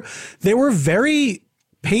they were very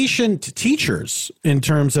patient teachers in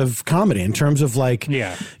terms of comedy, in terms of like,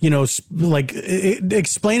 explaining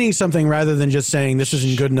something rather than just saying this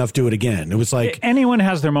isn't good enough, do it again. It was like anyone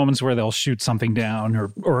has their moments where they'll shoot something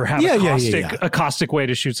down or have a caustic way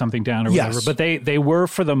to shoot something down or whatever. But they were,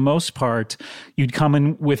 for the most part, you'd come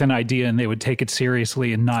in with an idea and they would take it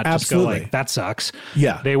seriously and not just go like, that sucks.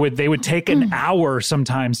 Yeah. They would take an hour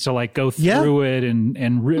sometimes to like go through it and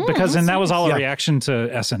that was all a reaction to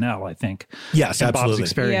SNL, I think. Yes, absolutely.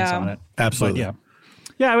 Bob's experience on it. Absolutely. But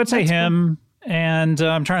I would say him. And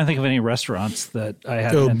I'm trying to think of any restaurants that I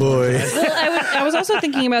had. Oh boy! Well, I was also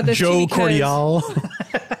thinking about this. Joe Cordial.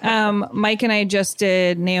 Mike and I just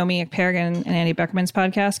did Naomi Ekperigin and Andy Beckerman's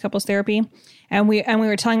podcast, Couples Therapy, and we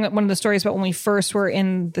were telling one of the stories about when we first were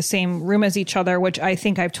in the same room as each other, which I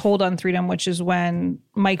think I've told on Freedom, which is when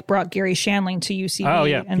Mike brought Gary Shandling to UCB. Oh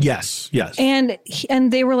yeah, yes. And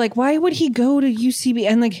they were like, why would he go to UCB?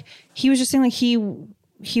 And like he was just saying like he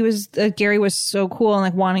was Gary was so cool and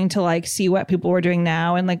like wanting to like see what people were doing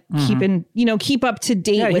now and like keep up to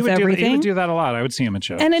date with everything. He would do that a lot. I would see him at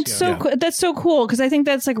shows. And it's that's so cool because I think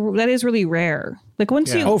that is really rare. Like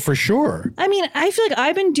once you for sure. I mean, I feel like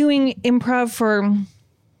I've been doing improv for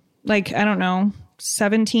like I don't know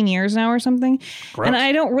 17 years now or something. Gross. And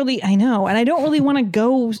I don't really want to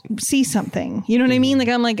go see something. You know what I mean?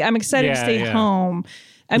 Like I'm excited to stay home.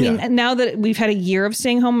 I mean, now that we've had a year of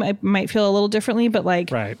staying home, I might feel a little differently, but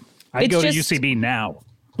like... Right. I'd go to UCB now.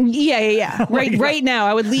 Yeah. Right now,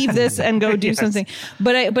 I would leave this and go do something.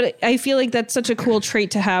 But I feel like that's such a cool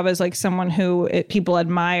trait to have as like someone who people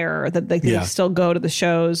admire, that like, they still go to the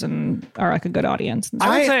shows and are like a good audience.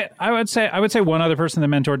 I would say one other person that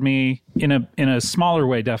mentored me in a smaller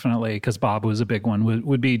way, definitely, because Bob was a big one,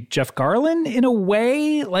 would be Jeff Garlin in a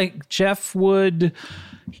way. Like Jeff would...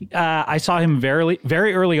 I saw him very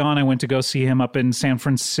early on. I went to go see him up in San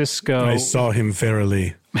Francisco. I saw him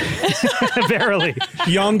verily. Verily.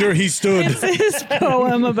 Yonder he stood. It's his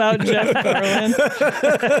poem about Jeff Garlin.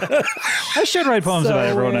 I should write poems about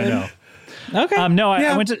everyone I know. Okay. I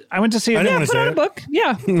went to see him. Put out a book.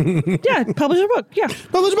 Yeah. Yeah. Publish a book. Yeah.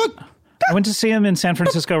 Publish a book. I went to see him in San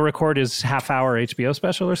Francisco record his half-hour HBO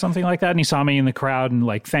special or something like that, and he saw me in the crowd and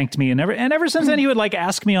like thanked me. And ever since then, he would like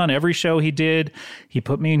ask me on every show he did. He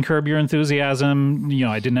put me in Curb Your Enthusiasm. You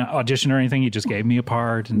know, I didn't audition or anything. He just gave me a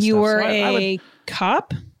part. And you stuff. were a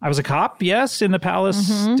cop? I was a cop, yes, in the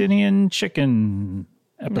Palestinian chicken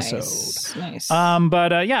episode. Nice.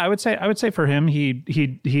 But yeah, I would say for him, he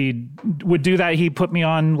would do that. He put me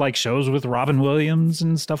on like shows with Robin Williams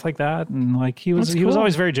and stuff like that, and like he was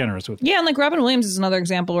always very generous with me. Yeah, and like Robin Williams is another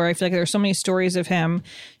example where I feel like there's so many stories of him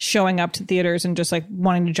showing up to theaters and just like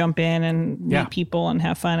wanting to jump in and meet people and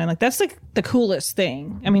have fun, and like that's like the coolest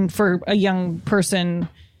thing. I mean, for a young person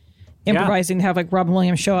improvising to have like Robin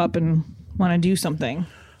Williams show up and want to do something.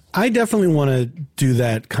 I definitely want to do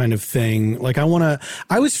that kind of thing. Like I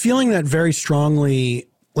was feeling that very strongly,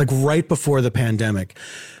 like right before the pandemic,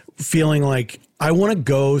 feeling like I want to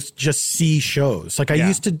go just see shows. Like I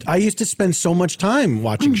used to spend so much time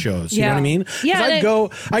watching shows. You know what I mean? Yeah.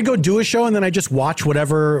 I'd go do a show and then I just watch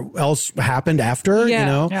whatever else happened after, you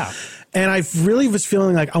know? Yeah. And I really was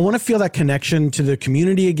feeling like I want to feel that connection to the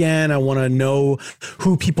community again. I want to know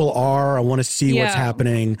who people are. I want to see what's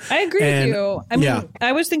happening. I agree with you. I mean,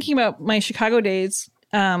 I was thinking about my Chicago days,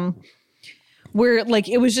 where like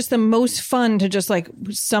it was just the most fun to just like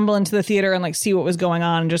stumble into the theater and like see what was going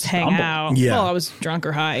on and just hang out. Yeah. Well, I was drunk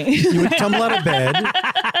or high. You would tumble out of bed.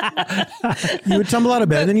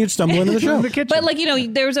 Then you'd stumble into the show. But like, you know,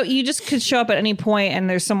 you just could show up at any point and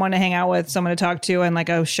there's someone to hang out with, someone to talk to, and like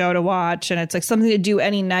a show to watch, and it's like something to do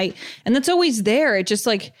any night. And that's always there. It just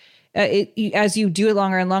like as you do it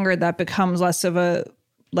longer and longer, that becomes less of a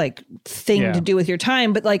like thing to do with your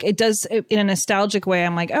time, but like it does in a nostalgic way.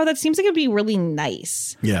 I'm like, oh, that seems like it'd be really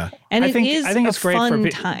nice. Yeah. And I think it's great fun for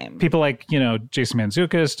time. People like, you know, Jason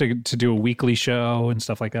Mantzoukas to do a weekly show and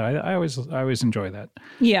stuff like that. I always enjoy that.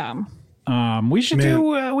 Yeah. We should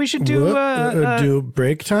do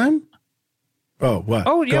break time. Oh, what?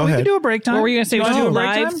 Oh, yeah, we could do a break time. What were you going to say? We should do a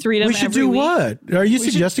live Freedom we should every do week? What? Are you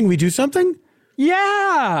suggesting we do something?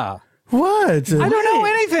 Yeah. What? I don't know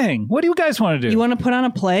anything. What do you guys want to do? You want to put on a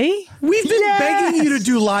play? We've been begging you to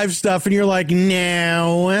do live stuff, and you're like,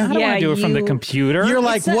 no. I don't want to do it from the computer. You're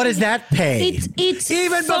like, what does that pay? It's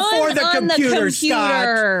even fun before the on computer, the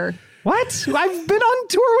Scott. What? I've been on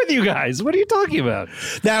tour with you guys. What are you talking about?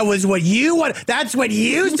 That was what you want. That's what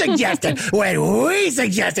you suggested. When we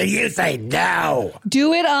suggested, you say no.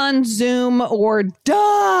 Do it on Zoom or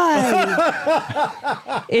die.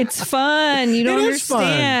 It's fun. You don't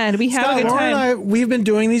understand. Fun. We have a good time. Laura and I, we've been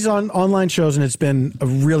doing these on online shows, and it's been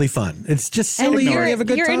really fun. It's just silly. And we have a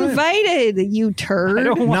good time. You're invited, you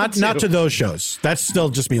turd. Not to those shows. That's still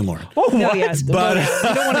just me and Lauren. Oh, no, yes, but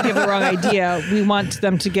you don't want to give the wrong idea. We want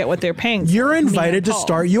them to get what they're paying. You're invited to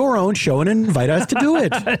start your own show and invite us to do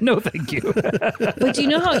it. No, thank you. But do you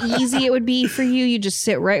know how easy it would be for you? You just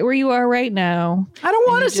sit right where you are right now. I don't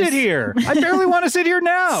want to sit here. I barely want to sit here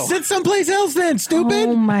now. Sit someplace else then, stupid.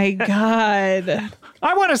 Oh my God.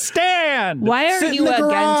 I want to stand. Why are you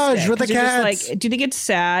against it? With the cats. Like, do you think it's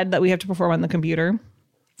sad that we have to perform on the computer?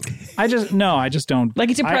 I just don't. Like,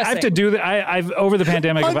 it's depressing. I have to do that. I've over the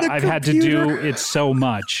pandemic, I've had to do it so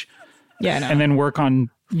much. Yeah, I know. And then work on,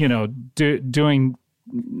 you know,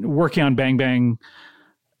 working on Bang Bang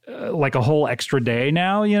like a whole extra day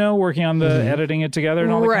now, you know, working on the editing it together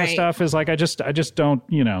and all that kind of stuff is like, I just don't,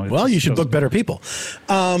 you know. Well, you should book better people.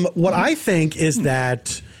 What I think is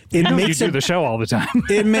that it makes you do the show all the time.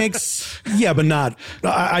 It makes, but not,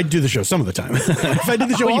 I do the show some of the time. If I did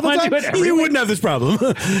the show all the time, you wouldn't have this problem.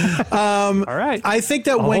 All right. I think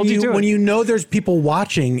that when you know there's people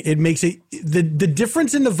watching, it makes it, the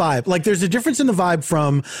difference in the vibe, like there's a difference in the vibe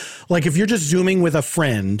from like if you're just Zooming with a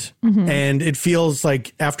friend and it feels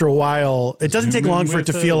like after a while, it doesn't take long for it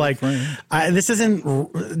to feel like this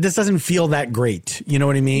doesn't feel that great. You know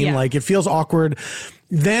what I mean? Yeah. Like it feels awkward.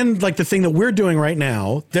 Then, like the thing that we're doing right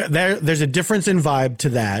now, there's a difference in vibe to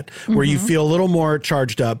that, where you feel a little more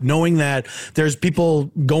charged up, knowing that there's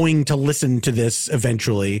people going to listen to this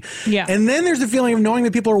eventually. Yeah. And then there's the feeling of knowing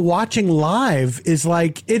that people are watching live is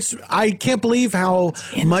like, I can't believe how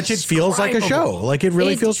much it feels like a show. Like it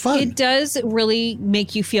really feels fun. It does really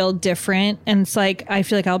make you feel different. And it's like, I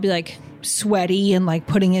feel like I'll be like, sweaty and like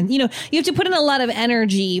putting in, you know, you have to put in a lot of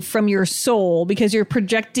energy from your soul because you're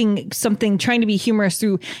projecting something, trying to be humorous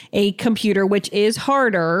through a computer, which is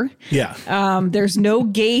harder. Yeah. There's no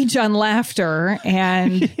gauge on laughter,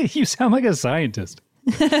 and you sound like a scientist.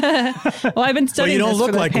 Well, I've been studying. Well, you don't this look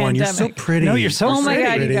for the like pandemic. one. You're so pretty. No, you're so pretty. Oh my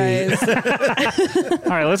God, you guys.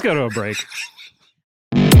 All right, let's go to a break.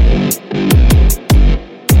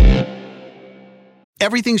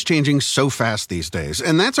 Everything's changing so fast these days,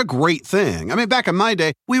 and that's a great thing. I mean, back in my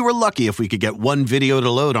day, we were lucky if we could get one video to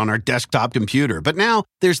load on our desktop computer. But now,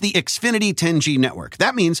 there's the Xfinity 10G network.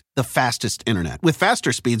 That means the fastest internet, with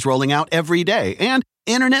faster speeds rolling out every day, and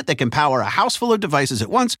internet that can power a house full of devices at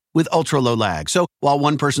once with ultra-low lag. So while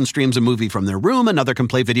one person streams a movie from their room, another can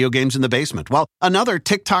play video games in the basement, while another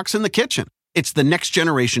TikToks in the kitchen. It's the next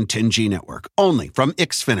generation 10G network, only from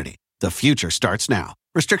Xfinity. The future starts now.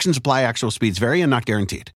 Restrictions apply. Actual speeds vary and not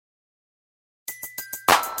guaranteed.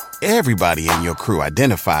 Everybody in your crew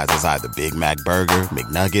identifies as either Big Mac Burger,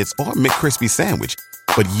 McNuggets, or McCrispy Sandwich.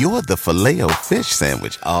 But you're the Filet-O-Fish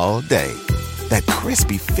Sandwich all day. That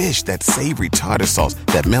crispy fish, that savory tartar sauce,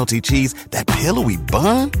 that melty cheese, that pillowy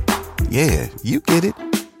bun. Yeah, you get it.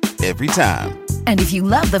 Every time. And if you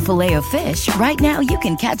love the Filet-O-Fish, right now you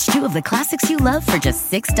can catch two of the classics you love for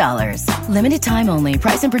just $6. Limited time only.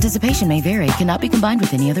 Price and participation may vary. Cannot be combined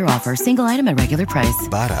with any other offer. Single item at regular price.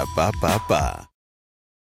 Ba-da-ba-ba-ba.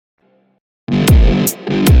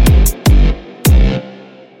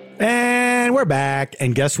 And we're back.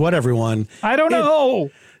 And guess what, everyone? I don't know.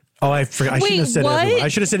 I forgot. I shouldn't have said everyone. I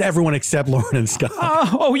should have said everyone except Lauren and Scott.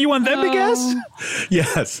 You want them to guess?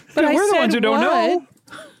 Yes. But we're the ones who don't know.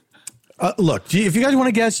 Look, if you guys want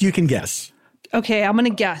to guess, you can guess. Okay, I'm going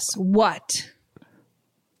to guess. What?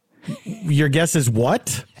 Your guess is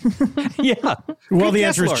what? Yeah. Well, Good the guess,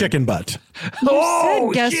 answer is Lauren. chicken butt. You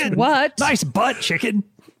said guess shit. what? Nice butt, chicken.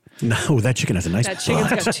 No, that chicken has a nice That butt.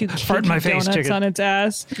 chicken's got two Fart in my face, donuts chicken. on its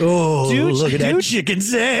ass. Oh, look at that dude. chicken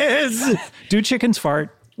says. Do chickens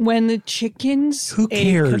fart? When the chicken's Who egg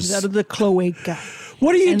cares? comes out of the cloaca.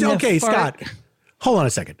 What do you And do? the Okay, fart- Scott, hold on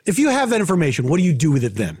a second. If you have that information, what do you do with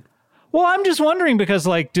it then? Well, I'm just wondering because,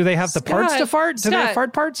 do they have the parts to Scott, fart? Do they have Scott,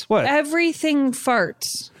 fart parts? What? Everything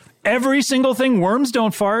farts. Every single thing. Worms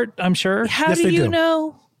don't fart, I'm sure. How Yes, do they you do.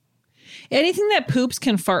 know? Anything that poops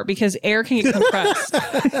can fart because air can get compressed.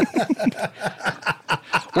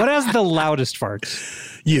 What has the loudest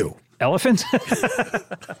farts? You. Elephant?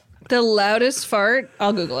 The loudest fart,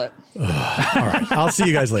 I'll Google it. All right. I'll see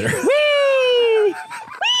you guys later. Whee!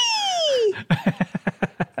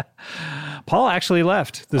 Paul actually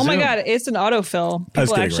left the Oh my Zoom. God, it's an autofill. I was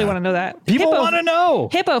People kidding actually around. want to know that. People want to know.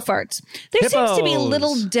 Hippo farts. There seems to be Hippos.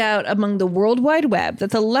 little doubt among the World Wide Web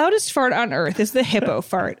that the loudest fart on Earth is the hippo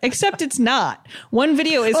fart, except it's not. One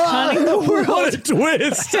video is haunting the world. What a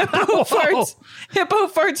twist. Hippo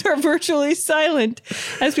farts are virtually silent,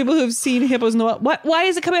 as people who've seen hippos know. Why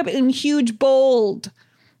is it coming up in huge bold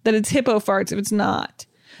that it's hippo farts if it's not?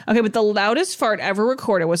 Okay, but the loudest fart ever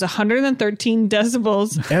recorded was 113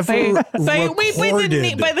 decibels.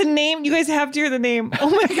 Recorded. By the name, you guys have to hear the name. Oh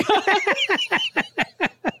my God.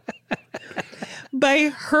 By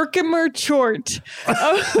Herkimer Chort.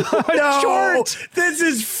 No, this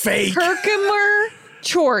is fake. Herkimer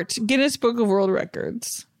Chort, Guinness Book of World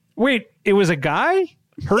Records. Wait, it was a guy?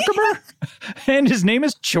 Herkimer? And his name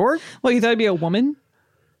is Chort? Well, you thought it'd be a woman?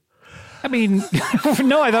 I mean,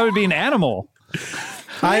 no, I thought it would be an animal.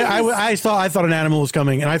 I thought an animal was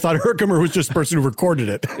coming, and I thought Herkimer was just the person who recorded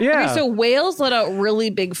it. Yeah. Okay, so whales let out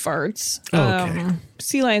really big farts. Okay.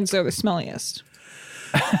 Sea lions are the smelliest.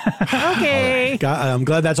 Okay. I'm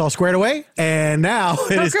glad that's all squared away. And now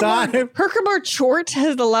it is time. Herkimer Chort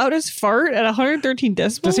has the loudest fart at 113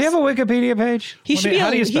 decibels. Does he have a Wikipedia page? He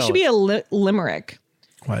should be a limerick.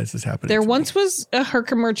 Why is this happening? There once was a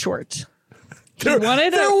Herkimer Chort. There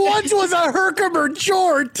once was a Herkimer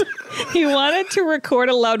Chort. He wanted to record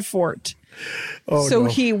a loud fart. So no.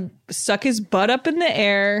 he stuck his butt up in the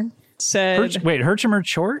air, said, Herkimer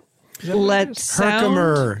Chort? let sound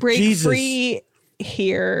Herkimer. break Jesus. free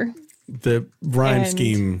here. The rhyme And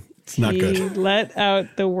scheme, it's not He good. let out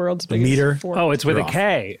the world's biggest meter? fart. Oh, it's with You're a off.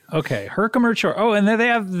 K. Okay. Herkimer Chort. Oh, and then they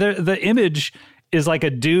have the image is like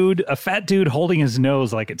a fat dude holding his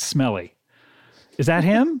nose like it's smelly. Is that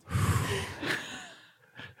him?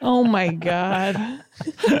 Oh my God.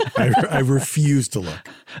 I refuse to look.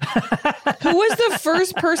 Who was the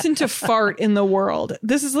first person to fart in the world?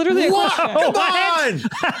 This is literally a question. Come on!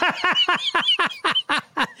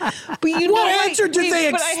 But you know What answer did they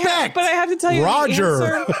but expect? I have to tell you Roger.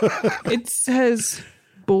 the answer. It says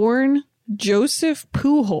born Joseph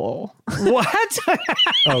Pujol. What?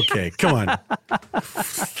 Okay, come on.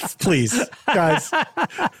 Please, guys.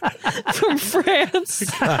 From France in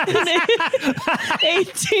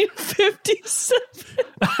 1857.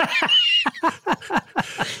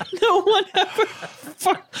 No one ever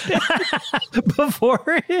farted. Before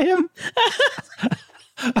him?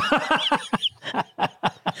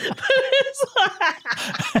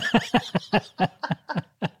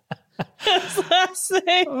 His last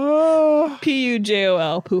name.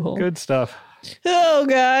 Pujol. Pujol. Good stuff. Oh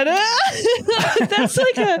God,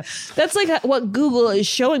 that's like what Google is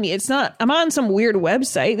showing me. It's not. I'm on some weird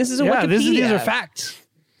website. This is a Wikipedia. These are facts.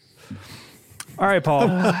 All right, Paul.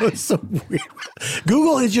 It's so weird.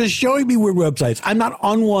 Google is just showing me weird websites. I'm not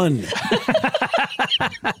on one.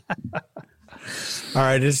 All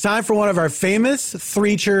right, it's time for one of our famous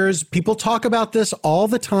Threechers. People talk about this all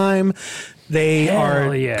the time. They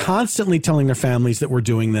are constantly telling their families that we're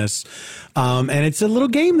doing this. And it's a little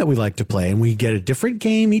game that we like to play. And we get a different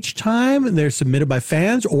game each time. And they're submitted by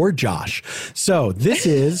fans or Josh. So this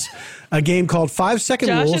is a game called 5 Second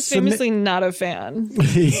Rule. Josh is famously not a fan.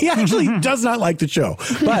 He actually does not like the show.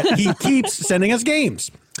 But he keeps sending us games.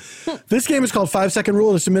 This game is called 5 Second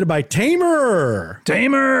Rule. It's submitted by Tamer.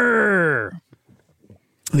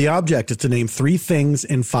 The object is to name 3 things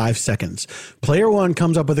in 5 seconds. Player 1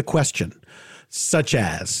 comes up with a question, such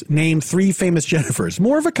as, name 3 famous Jennifers.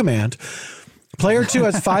 More of a command. Player 2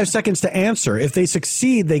 has 5 seconds to answer. If they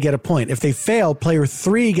succeed, they get a point. If they fail, player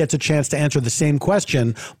 3 gets a chance to answer the same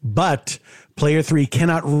question, but player 3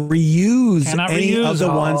 cannot reuse any of the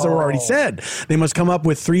ones that were already said. They must come up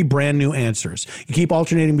with 3 brand new answers. You keep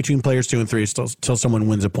alternating between players 2 and 3 until someone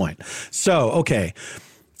wins a point. So, okay.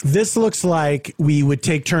 This looks like we would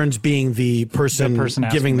take turns being the person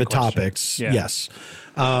giving the topics. Yeah. Yes.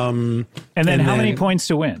 And then how many points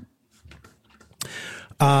to win?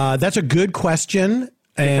 That's a good question.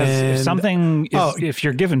 Because if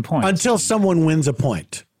you're given points. Until someone wins a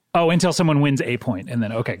point. Oh, until someone wins a point. And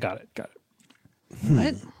then, okay, got it.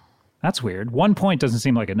 What? That's weird. 1 point doesn't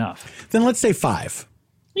seem like enough. Then let's say 5.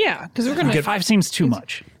 Yeah, because we're going to... 5 seems too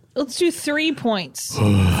much. Let's do 3 points.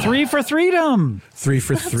 3 for freedom. 3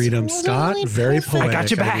 for freedom. Scott, very poetic. I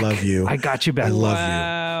got you back. I love you. I got you back. I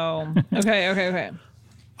love you. Okay.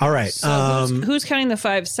 All right. So who's counting the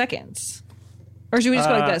 5 seconds? Or should we just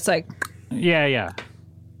go like that? It's like... Yeah.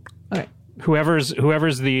 Okay. Whoever's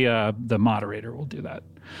the moderator will do that.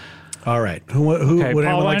 All right. Who would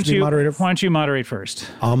anyone like to be moderator? Why don't you moderate first?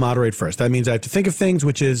 I'll moderate first. That means I have to think of things,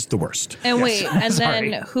 which is the worst. And wait, and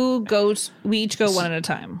then who goes? We each go one at a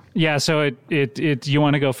time. Yeah. So you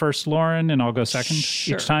want to go first, Lauren, and I'll go second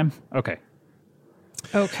each time. Okay.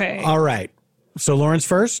 All right. So Lauren's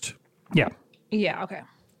first? Yeah. Yeah. Okay.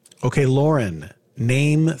 Okay, Lauren.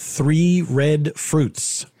 Name 3 red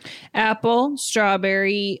fruits. Apple,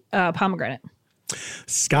 strawberry, pomegranate.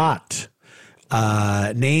 Scott.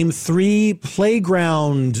 Name 3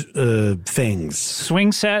 playground things.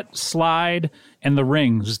 Swing set, slide, and the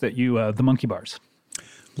rings that the monkey bars.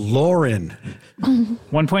 Lauren.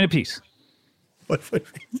 1 point apiece. This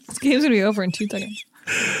game's going to be over in 2 seconds.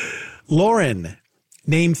 Lauren.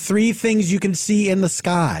 Name 3 things you can see in the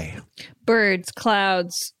sky. Birds,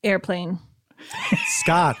 clouds, airplane.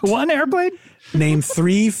 Scott. 1 airplane? Name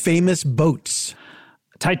 3 famous boats.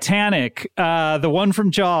 Titanic, the one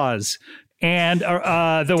from Jaws. And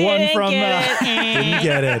the one from... Didn't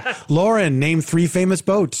get it. Lauren, name 3 famous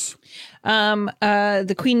boats.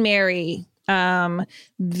 The Queen Mary. The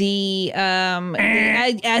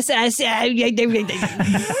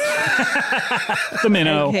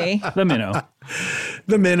Minnow. Okay. The Minnow.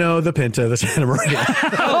 The Minnow, the Pinta, the Santa Maria.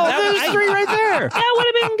 There's 3 right there. That would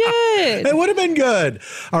have been good. It would have been good.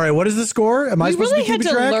 All right, what is the score? Am I supposed to be keeping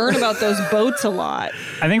track? We really had to learn about those boats a lot.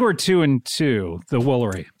 I think we're 2-2, the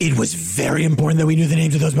Woolery. It was very important that we knew the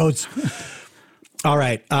names of those boats. All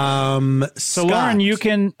right. So Scott. Lauren, you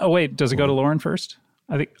can... Oh, wait, does it go to Lauren first?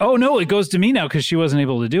 I think... Oh, no, it goes to me now because she wasn't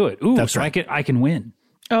able to do it. Ooh, That's so right. I can win.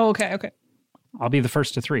 Oh, okay. I'll be the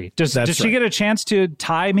first to 3. Does she get a chance to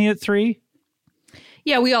tie me at 3?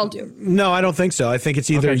 Yeah, we all do. No, I don't think so. I think it's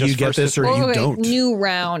either you get this or you don't. New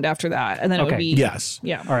round after that, and then it would be... Yes.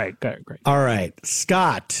 Yeah. All right, got it, great. All right.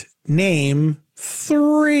 Scott, name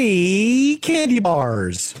 3 candy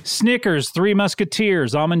bars. Snickers, 3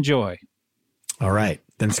 Musketeers, Almond Joy. All right.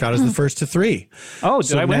 Then Scott is the first to 3. Oh,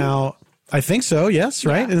 did I win? Now, I think so. Yes,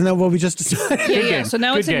 right? Isn't that what we just decided? Yeah. So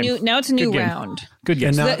now it's a new round. Good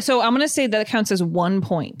game. So I'm going to say that counts as 1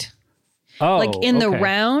 point. Oh, like in the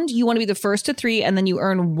round, you want to be the first to 3, and then you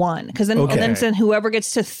earn 1 because then and then whoever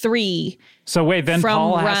gets to 3. So wait, then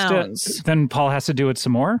Paul has to do it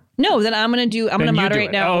some more. No, then I'm gonna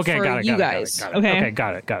moderate now for you guys. Okay,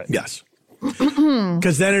 got it. Yes.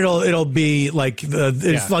 Because then it'll be like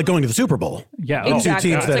it's like going to the Super Bowl. Yeah,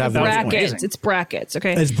 exactly. 2 teams that have brackets. It's brackets.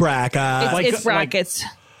 Okay, it's brackets. It's brackets.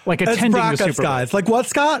 Like attending the Super Bowl. Guys. Like what,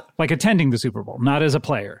 Scott? Like attending the Super Bowl, not as a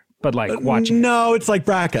player, but like watching. No, it's like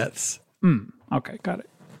brackets. Okay, got it.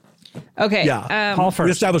 Okay. Yeah. Paul first.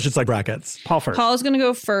 We established it's like brackets. Paul first. Paul's going to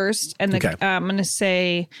go first, and I'm going to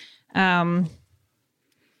say,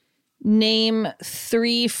 name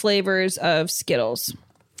 3 flavors of Skittles.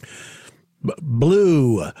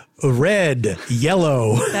 Blue, red,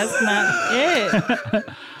 yellow. That's not it.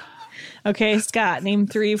 Okay, Scott, name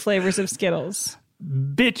 3 flavors of Skittles.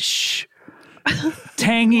 Bitch.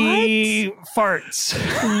 Tangy farts.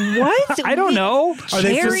 What? I don't know. Are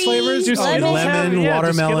they fruit flavors? Lemon,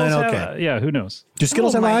 watermelon. Okay. Who knows? Do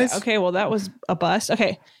Skittles have eyes? Okay, well, that was a bust.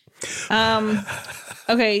 Okay.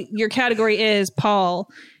 Okay, your category is, Paul,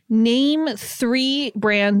 name 3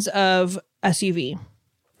 brands of SUV.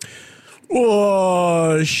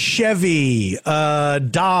 Oh, Chevy,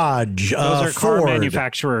 Dodge, Those are Ford. car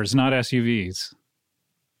manufacturers, not SUVs.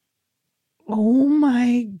 Oh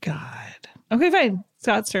my God. Okay, fine.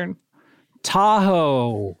 Scott's turn.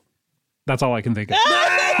 Tahoe. That's all I can think of.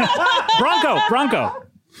 Bronco.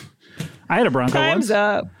 I had a Bronco Time's once.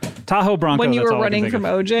 up. Tahoe Bronco. When you were running from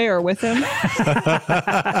OJ or with him?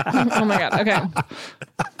 Oh my God. Okay.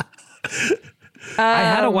 I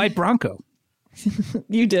had a white Bronco.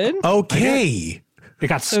 You did? Okay. It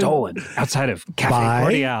got stolen outside of Cafe By?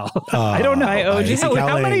 Cordial. I don't know. By OJ.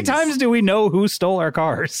 How many times do we know who stole our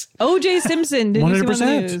cars? OJ Simpson. Did you see 100%. on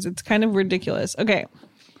the news? It's kind of ridiculous. Okay.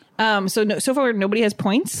 So far nobody has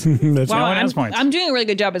points. That's No one has points. I'm doing a really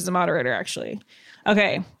good job as the moderator, actually.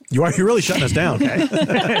 Okay. You're really shutting us down.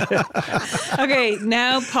 Okay.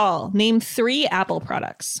 Now, Paul, name 3 Apple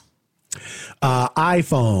products.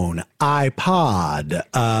 iPhone, iPod,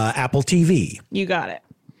 Apple TV. You got it.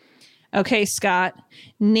 Okay, Scott,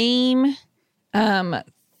 name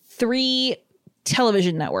 3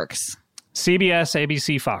 television networks. CBS,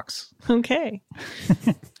 ABC, Fox. Okay.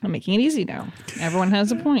 I'm making it easy now. Everyone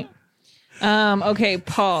has a point. Okay,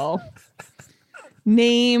 Paul,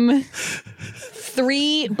 name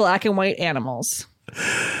 3 black and white animals.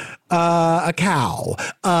 A cow,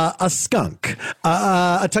 a skunk,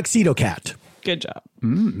 a tuxedo cat. Good job.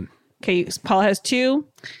 Okay, Paul has 2.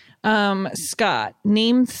 Scott,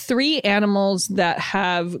 name 3 animals that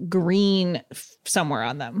have green somewhere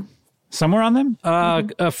on them. Somewhere on them?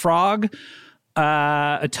 A frog,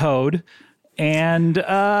 a toad, and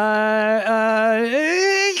I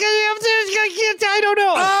don't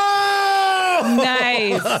know. Oh!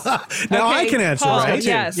 Nice. Now Okay, I can answer, Paul, right?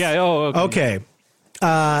 yes. Yeah. Oh, Okay.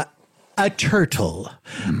 A turtle,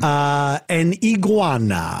 an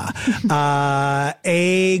iguana,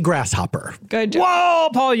 a grasshopper. Good job. Whoa,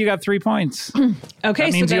 Paul, you got 3 points. Okay,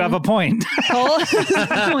 That means so you have a point. Paul has a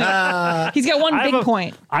point. He's got one big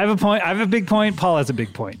point. I have a point. I have a big point. Paul has a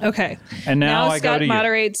big point. Okay. And now I Scott go to you.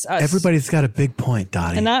 moderates us. Everybody's got a big point,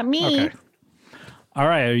 Dottie. And not me. Okay. All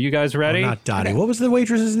right, are you guys ready? Not Dottie. Okay. What was the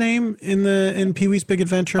waitress's name in Pee-wee's Big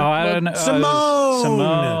Adventure? Oh, I don't know.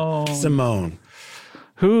 Simone.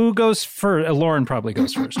 Who goes first? Lauren probably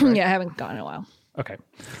goes first, right? Yeah, I haven't gone in a while. Okay.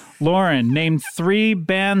 Lauren, name 3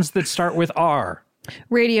 bands that start with R.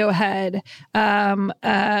 Radiohead. Oh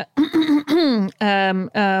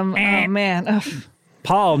man. Ugh.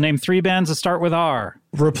 Paul, name 3 bands that start with R.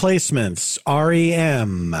 Replacements.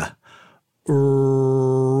 REM.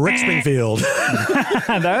 Rick Springfield.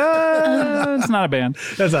 That's not a band.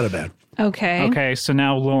 That's not a band. Okay. Okay, so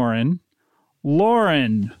now Lauren.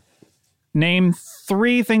 Lauren, name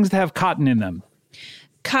 3 things that have cotton in them.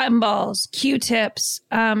 Cotton balls, Q-tips,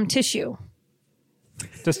 tissue.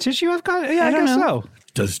 Does tissue have cotton? Yeah, I don't guess know. so.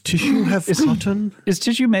 Does tissue have cotton? Is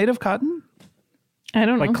tissue made of cotton? I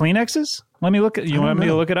don't know. Like Kleenexes? Let me look at. You want me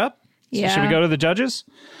to look it up? Yeah. Should we go to the judges?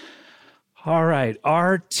 All right.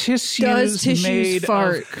 Are tissues made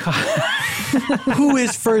fart? of cotton? Who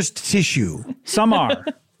is first tissue? Some are.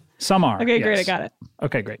 Some are. Okay, yes. great. I got it.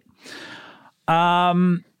 Okay, great.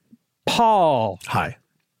 Paul. Hi.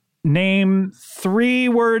 Name 3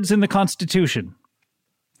 words in the Constitution.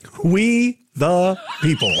 We the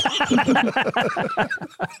people.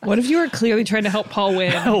 What if you were clearly trying to help Paul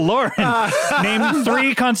win? Lauren, name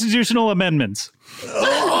 3 constitutional amendments. The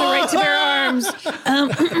right to bear arms,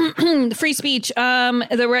 free speech,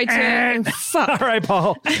 the right to fuck. All right,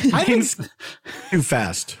 Paul. I think too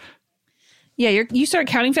fast. Yeah, you start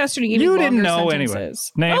counting faster to give You me didn't longer know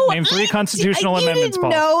sentences. anyway. Name 3 constitutional amendments, Paul.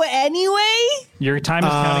 You didn't know anyway? Your time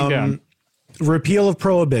is counting down. Repeal of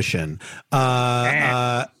prohibition.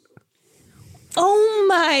 Oh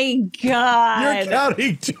my God. You're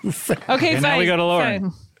counting too fast. Okay, fine. Now we go to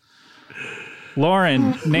Lauren. Fine.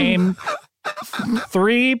 Lauren, name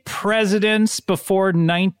 3 presidents before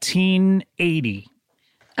 1980.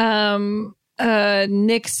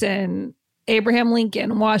 Nixon, Abraham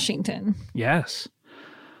Lincoln, Washington. Yes.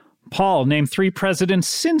 Paul, name 3 presidents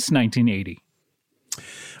since 1980.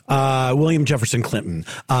 William Jefferson Clinton,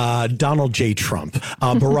 Donald J. Trump,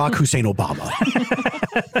 Barack Hussein Obama.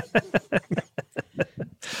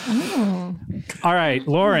 Oh. All right,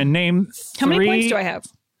 Lauren, name 3. How many points do I have?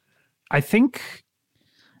 I think...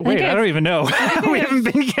 Wait, I don't even know. We haven't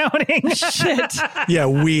been counting. Shit. Yeah,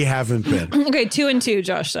 we haven't been. Okay, 2 and 2,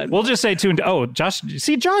 Josh said. We'll just say 2 and 2. Oh, Josh.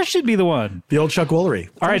 See, Josh should be the one. The old Chuck Woolery.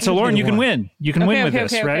 All right, so Lauren, you can win. You can win with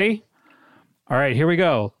this. Ready? All right, here we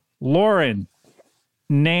go. Lauren,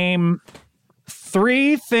 name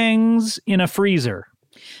 3 things in a freezer.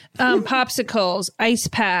 Popsicles, ice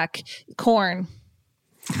pack, corn.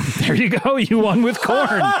 There you go. You won with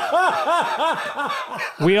corn.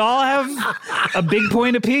 We all have a big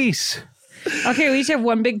point apiece. Okay, we each have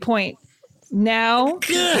 1 big point. Now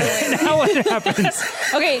what happens?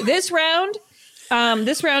 Okay, this round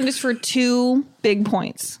is for 2 big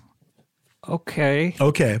points. Okay.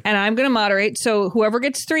 And I'm going to moderate. So whoever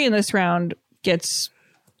gets 3 in this round gets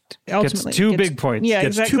 2 big points. Yeah,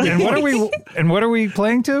 gets exactly. And what are we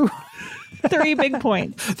playing to? 3 big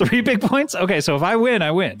points. 3 big points? Okay, so if I win, I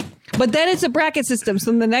win. But then it's a bracket system. So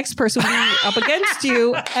then the next person would be up against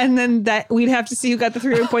you. And then that we'd have to see who got the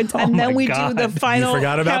 3 big points. And then we do the final. You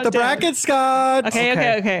forgot about countdown. the bracket, Scott.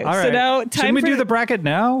 Okay. All right. So now Shouldn't we do the bracket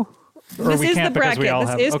now? Or this is the bracket.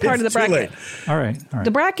 This is part of the bracket. All right. The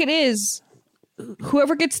bracket is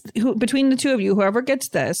whoever gets between the 2 of you, whoever gets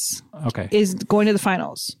this is going to the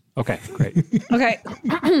finals. Okay, great. Okay.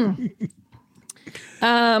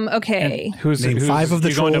 Okay. And who's Name 5 of the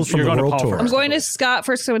trolls from the world tour. I'm going to Scott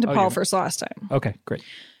first. I went to Paul first last time. Okay, great.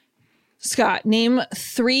 Scott, name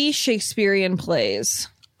 3 Shakespearean plays.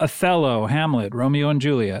 Othello, Hamlet, Romeo and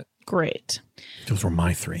Juliet. Great. Those were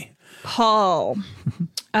my 3. Paul,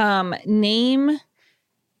 name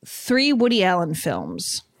 3 Woody Allen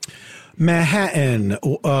films. Manhattan,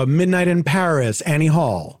 Midnight in Paris, Annie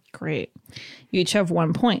Hall. Great. You each have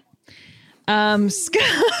 1 point.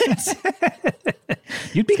 Scott.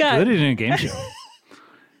 You'd be good in a game show.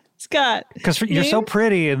 Scott. Because you're so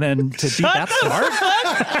pretty, and then to be that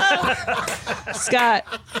smart. Scott,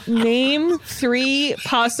 name 3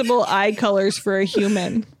 possible eye colors for a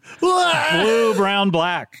human. Blue, brown,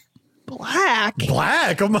 black. Black?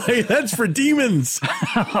 Oh my, that's for demons.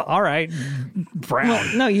 All right. Brown.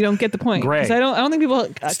 Well, no, you don't get the point. Gray. I don't think people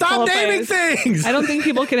stop naming things. I don't think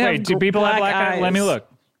people can have Wait, do people have black eyes? Let me look.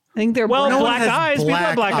 I think they're black black eyes. People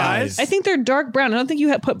have black eyes. I think they're dark brown. I don't think you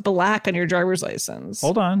have put black on your driver's license.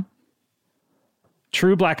 Hold on.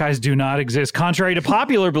 True black eyes do not exist, contrary to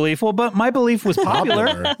popular belief. Well, but my belief was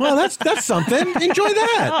popular. Well, that's something. Enjoy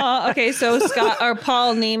that. Okay, so Scott or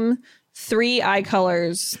Paul, name 3 eye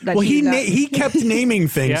colors. That he kept naming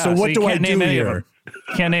things. Yeah, so what do I do here?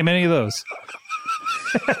 Can't name any of those.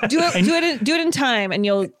 do it in time, and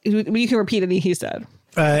you can repeat it. He said.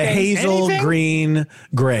 Hazel, anything? Green,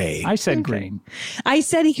 gray. I said green. I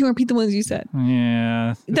said he can repeat the ones you said.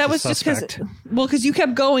 Yeah. That was just because you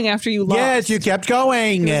kept going after you lost. Yes, you kept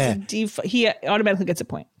going. He automatically gets a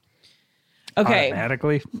point. Okay.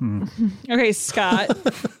 Automatically? Okay, Scott.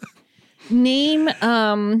 Name.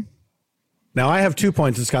 Now I have 2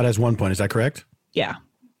 points and Scott has 1 point. Is that correct? Yeah.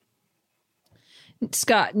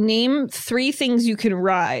 Scott, name 3 things you can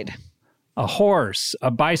ride. A horse,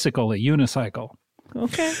 a bicycle, a unicycle.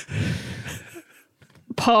 Okay.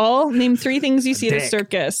 Paul, name 3 things you see at a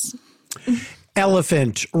circus.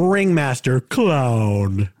 Elephant, ringmaster,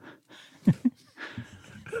 clown.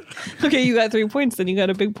 Okay, you got 3 points, then you got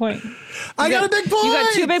a big point. I got a big point! You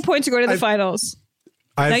got 2 big points to go to the finals.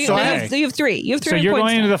 You have 3. You have 3 so you're points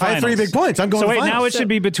going into the finals. I have 3 big points. I'm going to the finals. Now it should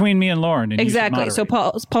be between me and Lauren. And exactly. So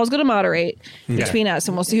Paul's going to moderate between us,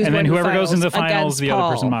 and we'll see who's and then going whoever to the goes into the finals, the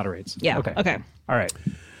other person moderates. Yeah. Okay. All right.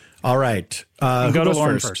 All right. Go to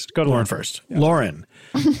Lauren first. Go to Lauren first. Yeah. Lauren,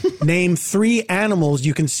 name 3 animals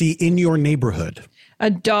you can see in your neighborhood.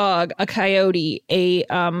 A dog, a coyote, a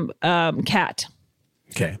cat.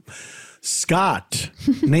 Okay. Scott,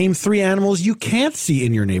 name 3 animals you can't see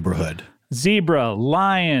in your neighborhood. Zebra,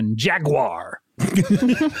 lion, jaguar.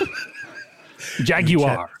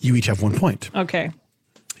 Jaguar. You each have 1 point. Okay.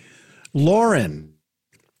 Lauren,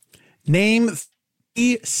 name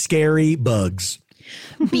 3 scary bugs.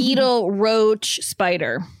 Beetle, roach,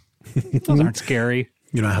 spider. Those aren't scary.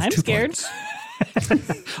 You know, I have I'm 2 scared.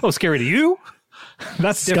 points. Oh, scary to you?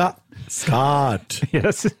 That's Scott.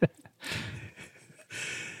 Yes.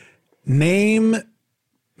 Name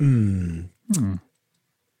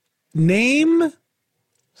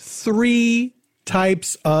 3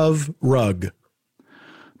 types of rug.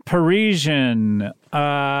 Parisian,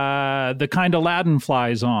 the kind Aladdin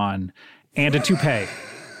flies on, and a toupee.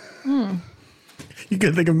 You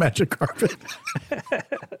can think of magic carpet.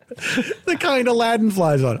 The kind Aladdin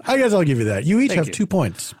flies on. I guess I'll give you that. You each have 2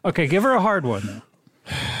 points. Okay, give her a hard one.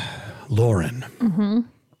 Lauren.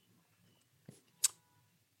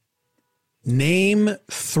 Name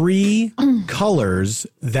 3 colors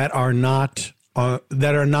that are not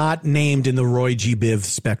named in the Roy G. Biv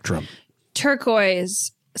spectrum?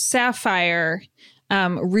 Turquoise, sapphire,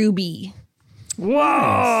 ruby.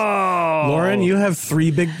 Whoa, Lauren, you have three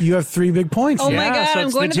big points. Oh my God, so I'm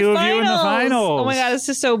it's going the to two the of you in the finals. Oh my God, this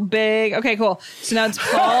is so big. Okay, cool. So now it's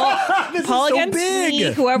Paul. Paul so against big.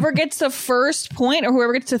 me. Whoever gets the first point or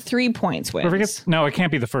whoever gets to 3 points wins. No, it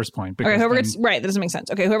can't be the first point. Okay, whoever gets right, that doesn't make sense.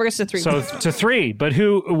 Okay, whoever gets to 3 So points. to 3, but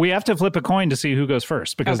we have to flip a coin to see who goes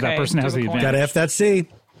first because that person has the advantage. Got F that C.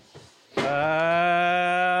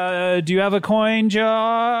 Do you have a coin,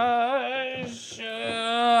 Josh?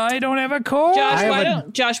 I don't have a coin.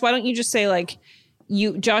 Josh, why don't you just say like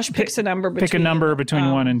Josh picks a number between pick a number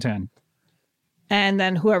between 1 and 10. And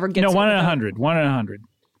then whoever gets 1 and 100. 1 and 100.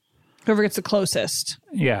 Whoever gets the closest.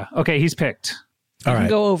 Yeah. Okay, he's picked. All right.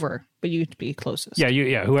 Go over, but you be closest. Yeah,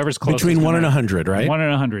 whoever's closest. Between 1 and 100, right? 1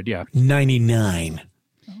 and 100, yeah. 99.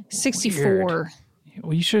 64. Weird.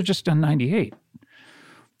 Well, you should have just done 98.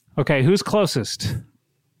 Okay, who's closest?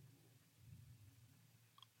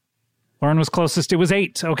 Lauren was closest. It was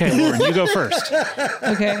 8. Okay, Lauren, you go first.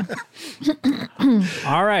 Okay.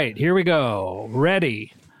 All right, here we go.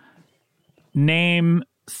 Ready. Name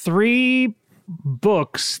 3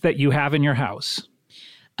 books that you have in your house.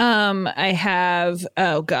 I have,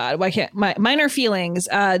 oh God, why can't, Minor Feelings,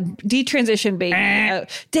 Detransition Baby.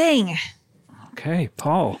 Dang. Okay,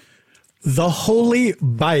 Paul. The Holy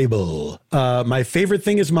Bible. My favorite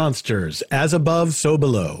thing is monsters. As above, so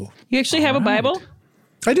below. You actually have a Bible?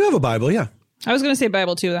 I do have a Bible, yeah. I was going to say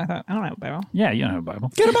Bible too, and I thought, I don't have a Bible. Yeah, you don't have a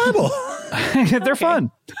Bible. Get a Bible. They're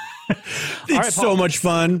fun. It's right, so much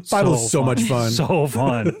fun. Bible's so much fun. So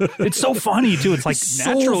fun. It's so funny, too. It's like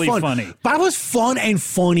naturally so funny. Bible's fun and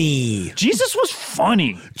funny. Jesus was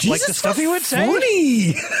funny. Jesus like the stuff he would say.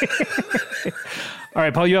 Funny. All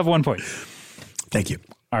right, Paul, you have 1 point. Thank you.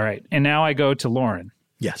 All right, and now I go to Lauren.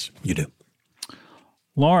 Yes, you do.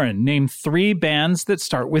 Lauren, name 3 bands that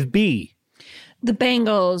start with B. The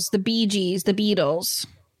Bangles, the Bee Gees, the Beatles.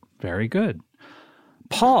 Very good.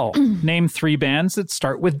 Paul, name 3 bands that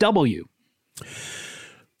start with W.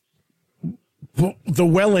 The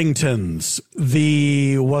Wellingtons,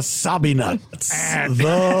 the Wasabi Nuts,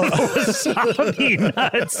 Wasabi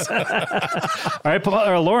Nuts. All right,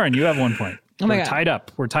 Paul, Lauren, you have 1 point. Oh my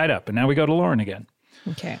God. We're tied up, and now we go to Lauren again.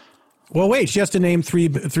 Okay. Well, wait, she has to name three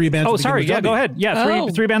bands. Oh, sorry. Yeah, go ahead. Yeah,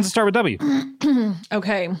 three bands that start with W.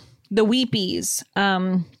 Okay. The Weepies,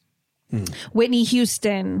 Whitney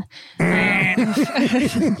Houston. All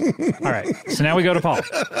right. So now we go to Paul.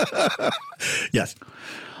 Yes.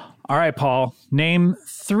 All right, Paul. Name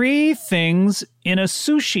 3 things in a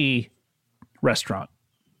sushi restaurant.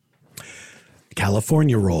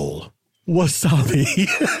 California roll. Wasabi.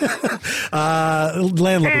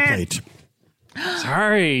 Landlubber plate.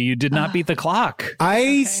 Sorry, you did not beat the clock.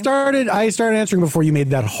 I started answering before you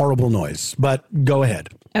made that horrible noise, but go ahead.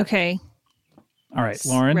 Okay. All right,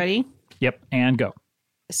 Lauren. Ready? Yep, and go.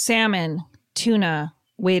 Salmon, tuna,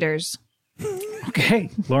 waiters. Okay,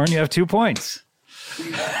 Lauren, you have 2 points.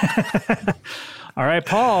 All right,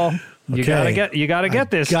 Paul. You gotta get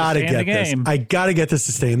this. Gotta get this. I gotta get this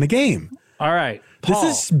to stay in the game. All right, Paul.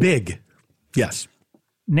 This is big. Yes.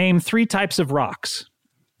 Name 3 types of rocks.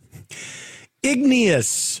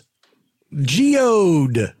 Igneous,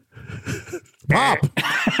 geode, pop.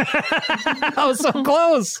 Oh, so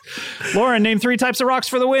close. Lauren, name 3 types of rocks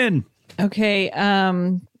for the win. Okay,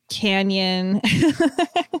 canyon.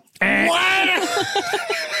 What?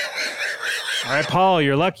 All right, Paul,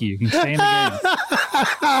 you're lucky. You can stay in the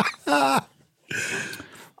game.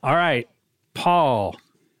 All right, Paul.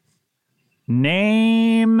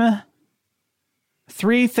 Name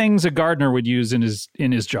 3 things a gardener would use in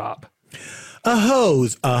his job. A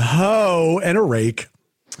hose, a hoe, and a rake.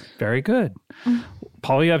 Very good.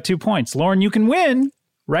 Paul, you have 2 points. Lauren, you can win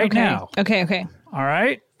now. Okay. All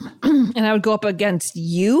right. And I would go up against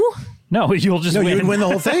you? No, you'll just win. You would win the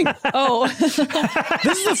whole thing. Oh. This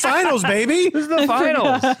is the finals, baby. This is the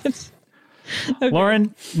finals. Okay.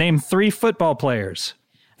 Lauren, name 3 football players.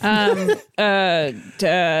 Tony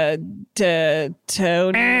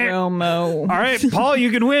Romo. All right, Paul,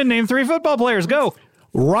 you can win. Name 3 football players. Go.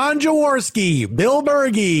 Ron Jaworski, Bill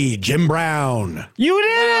Berge, Jim Brown. You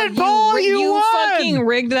did it, Paul. You won. Fucking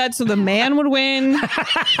rigged that so the man would win.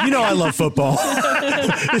 You know I love football.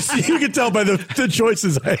 You can tell by the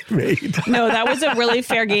choices I made. No, that was a really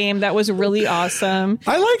fair game. That was really awesome.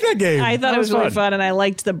 I like that game. I thought it was really fun, and I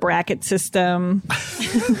liked the bracket system.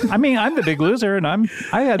 I mean, I'm the big loser, and I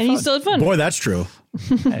had fun. You still had fun. Boy, that's true.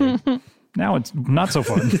 Hey. Now it's not so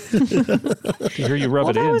fun to hear you rub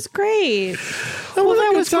it in. That was great. Well,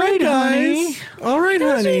 that was great, honey. All right,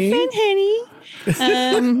 honey. That was fun,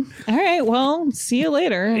 honey. All right. Well, see you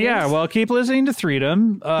later. Yeah. Well, keep listening to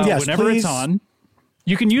Freedom whenever please. It's on.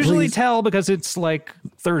 You can usually tell because it's like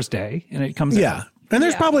Thursday and it comes out. And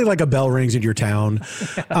there's probably like a bell rings in your town.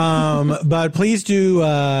 But please do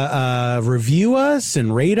review us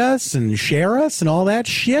and rate us and share us and all that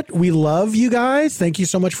shit. We love you guys. Thank you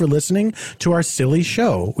so much for listening to our silly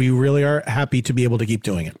show. We really are happy to be able to keep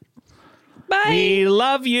doing it. Bye. We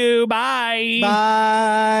love you. Bye.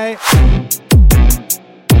 Bye.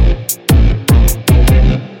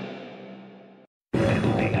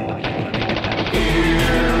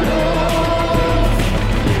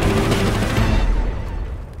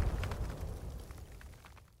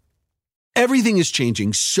 Everything is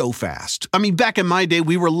changing so fast. I mean, back in my day,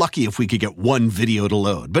 we were lucky if we could get one video to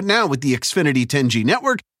load. But now with the Xfinity 10G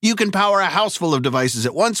network, you can power a house full of devices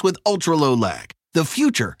at once with ultra-low lag. The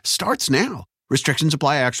future starts now. Restrictions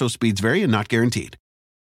apply. Actual speeds vary and not guaranteed.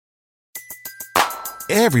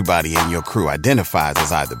 Everybody in your crew identifies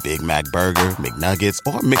as either Big Mac Burger, McNuggets,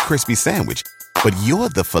 or McCrispy Sandwich. But you're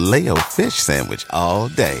the Filet-O-Fish Sandwich all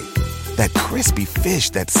day. That crispy fish,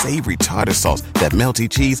 that savory tartar sauce, that melty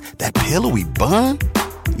cheese, that pillowy bun.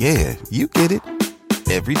 Yeah, you get it.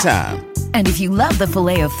 Every time. And if you love the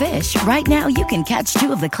Filet-O-Fish, right now you can catch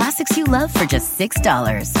two of the classics you love for just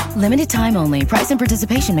 $6. Limited time only. Price and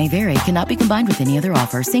participation may vary. Cannot be combined with any other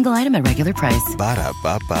offer. Single item at regular price.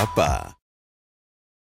 Ba-da-ba-ba-ba.